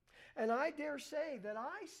 And I dare say that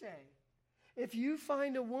I say, if you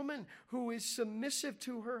find a woman who is submissive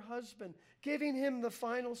to her husband, giving him the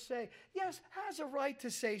final say, yes, has a right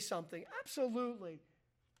to say something, absolutely.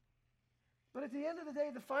 But at the end of the day,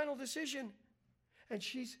 the final decision, and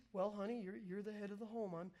she's, well, honey, you're the head of the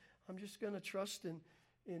home. I'm just going to trust in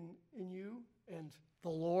you and the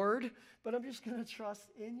Lord, but I'm just going to trust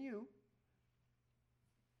in you.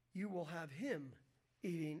 You will have him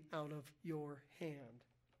eating out of your hand.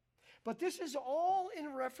 But this is all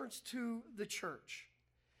in reference to the church.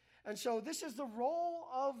 And so this is the role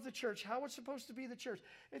of the church, how it's supposed to be the church.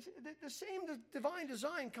 It's the same divine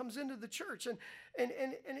design comes into the church. And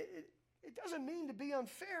it doesn't mean to be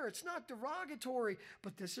unfair. It's not derogatory,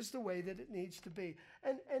 but this is the way that it needs to be.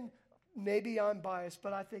 And maybe I'm biased,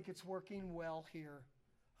 but I think it's working well here.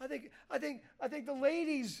 I think the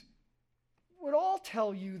ladies would all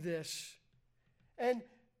tell you this. And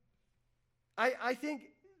I think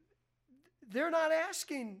they're not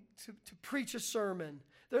asking to preach a sermon.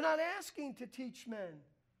 They're not asking to teach men.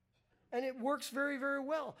 And it works very, very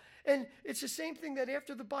well. And it's the same thing that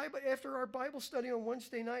after our Bible study on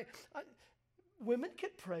Wednesday night, women can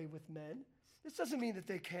pray with men. This doesn't mean that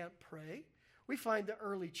they can't pray. We find the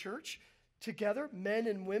early church together, men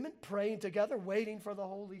and women praying together, waiting for the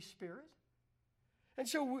Holy Spirit. And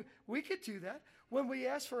so we could do that. When we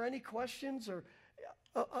ask for any questions or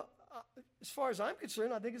as far as I'm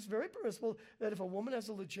concerned, I think it's very permissible that if a woman has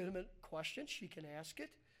a legitimate question, she can ask it,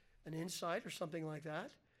 an insight or something like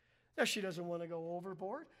that. Now, she doesn't want to go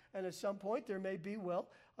overboard, and at some point there may be, well,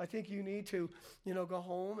 I think you need to, go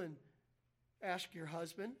home and ask your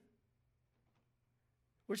husband.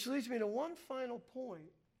 Which leads me to one final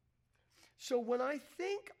point. So when I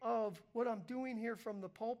think of what I'm doing here from the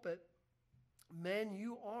pulpit, men,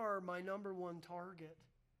 you are my number one target.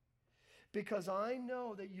 Because I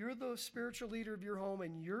know that you're the spiritual leader of your home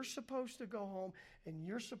and you're supposed to go home and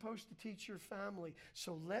you're supposed to teach your family.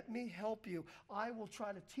 So let me help you. I will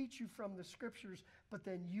try to teach you from the scriptures, but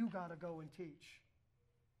then you got to go and teach.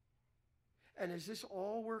 And as this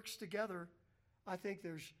all works together, I think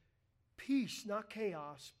there's peace, not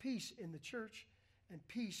chaos, peace in the church, and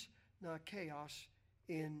peace, not chaos,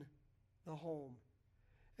 in the home.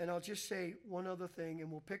 And I'll just say one other thing, and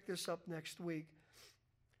we'll pick this up next week.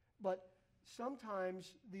 But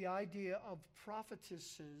sometimes the idea of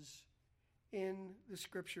prophetesses in the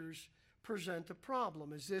scriptures present a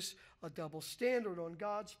problem. Is this a double standard on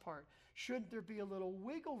God's part? Shouldn't there be a little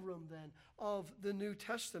wiggle room then of the New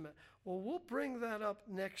Testament? Well, we'll bring that up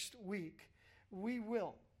next week. We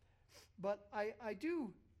will. But I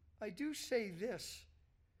do say this.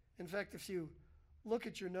 In fact, if you look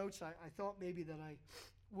at your notes, I thought maybe that I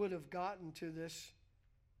would have gotten to this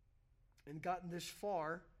and gotten this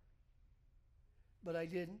far, but I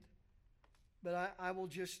didn't. But I will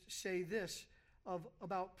just say this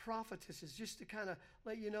about prophetesses, just to kind of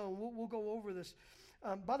let you know, and we'll go over this.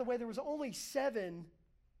 By the way, there was only 7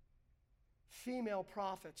 female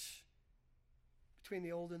prophets between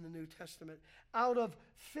the Old and the New Testament. Out of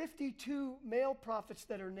 52 male prophets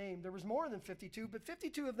that are named, there was more than 52, but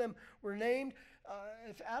 52 of them were named.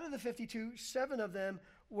 Out of the 52, 7 of them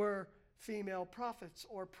were female prophets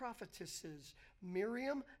or prophetesses.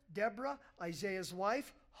 Miriam, Deborah, Isaiah's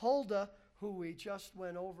wife, Huldah, who we just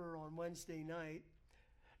went over on Wednesday night,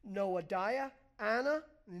 Noadiah, Anna,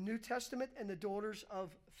 in the New Testament, and the daughters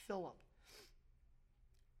of Philip.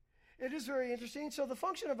 It is very interesting. So the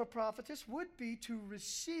function of a prophetess would be to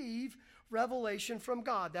receive revelation from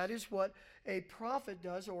God. That is what a prophet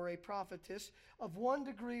does, or a prophetess, of one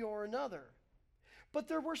degree or another. But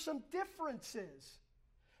there were some differences.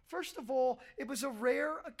 First of all, it was a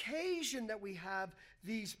rare occasion that we have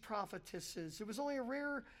these prophetesses. It was only a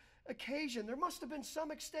rare occasion. There must have been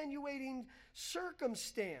some extenuating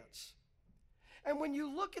circumstance. And when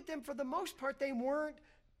you look at them, for the most part, they weren't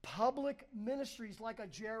public ministries like a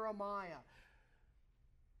Jeremiah,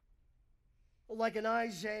 like an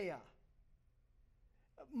Isaiah.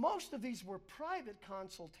 Most of these were private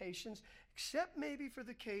consultations, except maybe for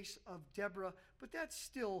the case of Deborah, but that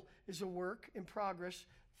still is a work in progress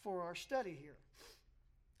for our study here.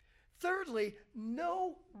 Thirdly,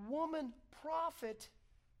 no woman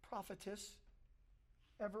prophetess,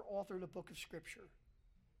 ever authored a book of Scripture.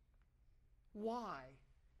 Why?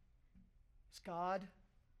 Is God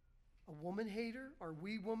a woman hater? Are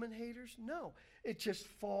we woman haters? No. It just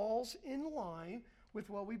falls in line with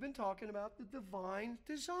what we've been talking about, the divine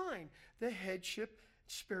design, the headship,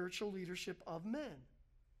 spiritual leadership of men.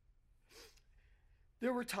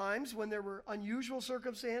 There were times when there were unusual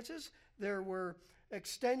circumstances, there were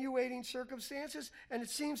extenuating circumstances, and it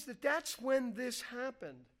seems that that's when this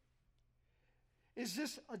happened. Is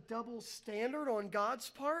this a double standard on God's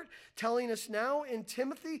part, telling us now in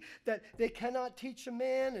Timothy that they cannot teach a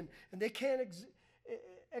man and they can't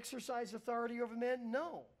exercise authority over men?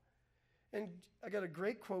 No. And I got a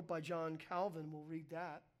great quote by John Calvin. We'll read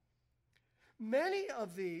that. Many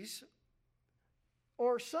of these,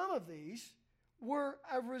 or some of these, were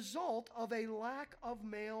a result of a lack of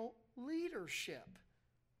male leadership.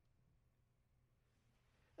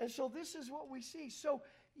 And so this is what we see. So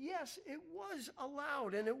yes, it was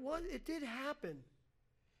allowed, and it did happen,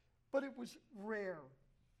 but it was rare.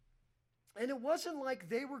 And it wasn't like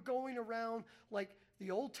they were going around like the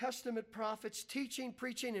Old Testament prophets teaching,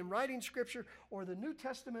 preaching, and writing Scripture, or the New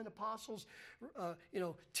Testament apostles,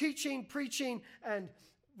 teaching, preaching, and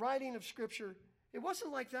writing of Scripture. It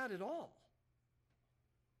wasn't like that at all.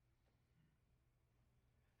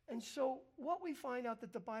 And so what we find out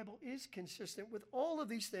that the Bible is consistent with all of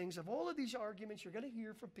these things, of all of these arguments you're going to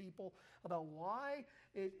hear from people about why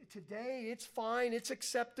today it's fine, it's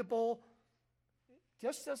acceptable, it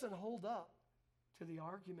just doesn't hold up to the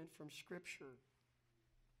argument from Scripture.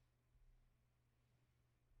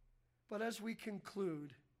 But as we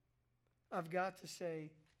conclude, I've got to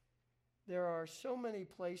say there are so many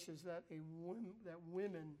places that that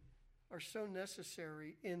women are so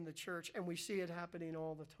necessary in the church, and we see it happening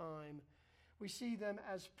all the time. We see them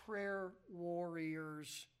as prayer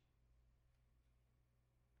warriors.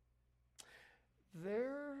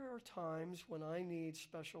 There are times when I need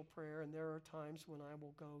special prayer, and there are times when I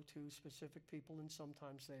will go to specific people, and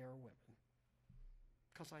sometimes they are women,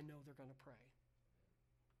 because I know they're going to pray.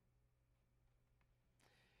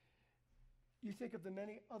 You think of the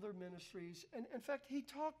many other ministries, and in fact, he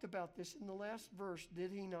talked about this in the last verse,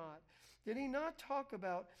 did he not? Did he not talk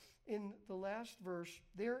about in the last verse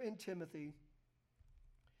there in Timothy?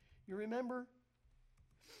 You remember?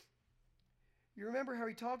 You remember how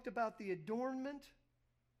he talked about the adornment?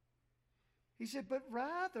 He said, but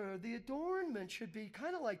rather the adornment should be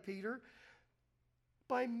kind of like Peter,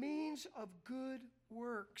 by means of good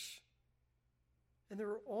works. And there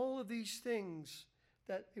are all of these things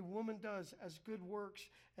that a woman does as good works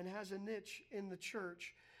and has a niche in the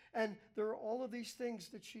church. And there are all of these things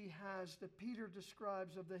that she has that Peter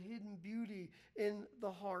describes of the hidden beauty in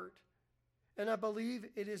the heart. And I believe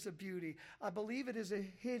it is a beauty. I believe it is a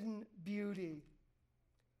hidden beauty.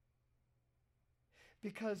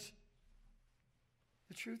 Because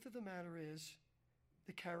the truth of the matter is,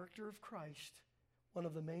 the character of Christ, one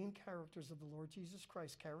of the main characters of the Lord Jesus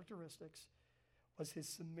Christ, characteristics, was his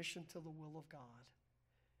submission to the will of God.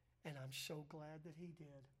 And I'm so glad that he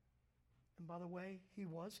did. And by the way, he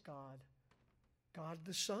was God. God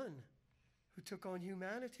the Son, who took on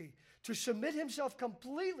humanity to submit himself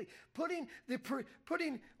completely, putting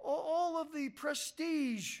all of the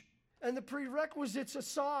prestige and the prerequisites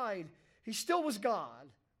aside. He still was God.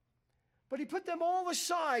 But he put them all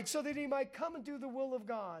aside so that he might come and do the will of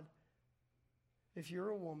God. If you're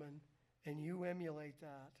a woman and you emulate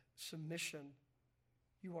that submission,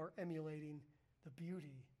 you are emulating the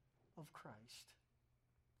beauty of Christ.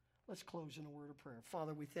 Let's close in a word of prayer.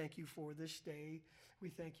 Father, we thank you for this day. We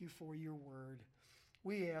thank you for your word.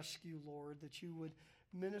 We ask you, Lord, that you would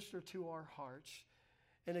minister to our hearts.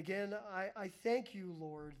 And again, I thank you,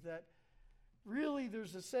 Lord, that really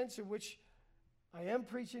there's a sense in which I am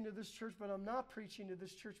preaching to this church, but I'm not preaching to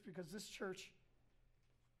this church because this church,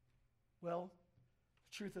 well,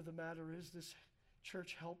 the truth of the matter is this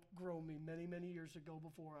church helped grow me many, many years ago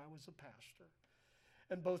before I was a pastor.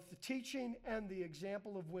 And both the teaching and the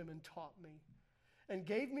example of women taught me and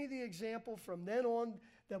gave me the example from then on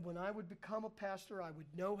that when I would become a pastor, I would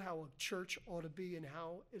know how a church ought to be and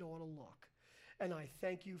how it ought to look. And I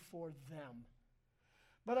thank you for them.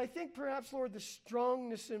 But I think perhaps, Lord, the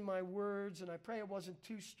strongness in my words, and I pray it wasn't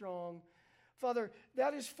too strong, Father,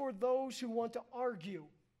 that is for those who want to argue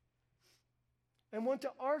and want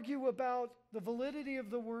to argue about the validity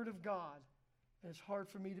of the Word of God. And it's hard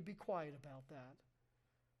for me to be quiet about that.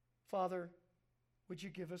 Father, would you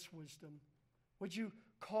give us wisdom? Would you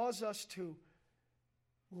cause us to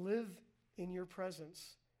live in your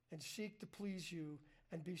presence and seek to please you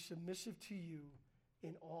and be submissive to you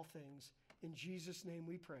in all things? In Jesus' name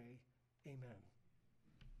we pray. Amen.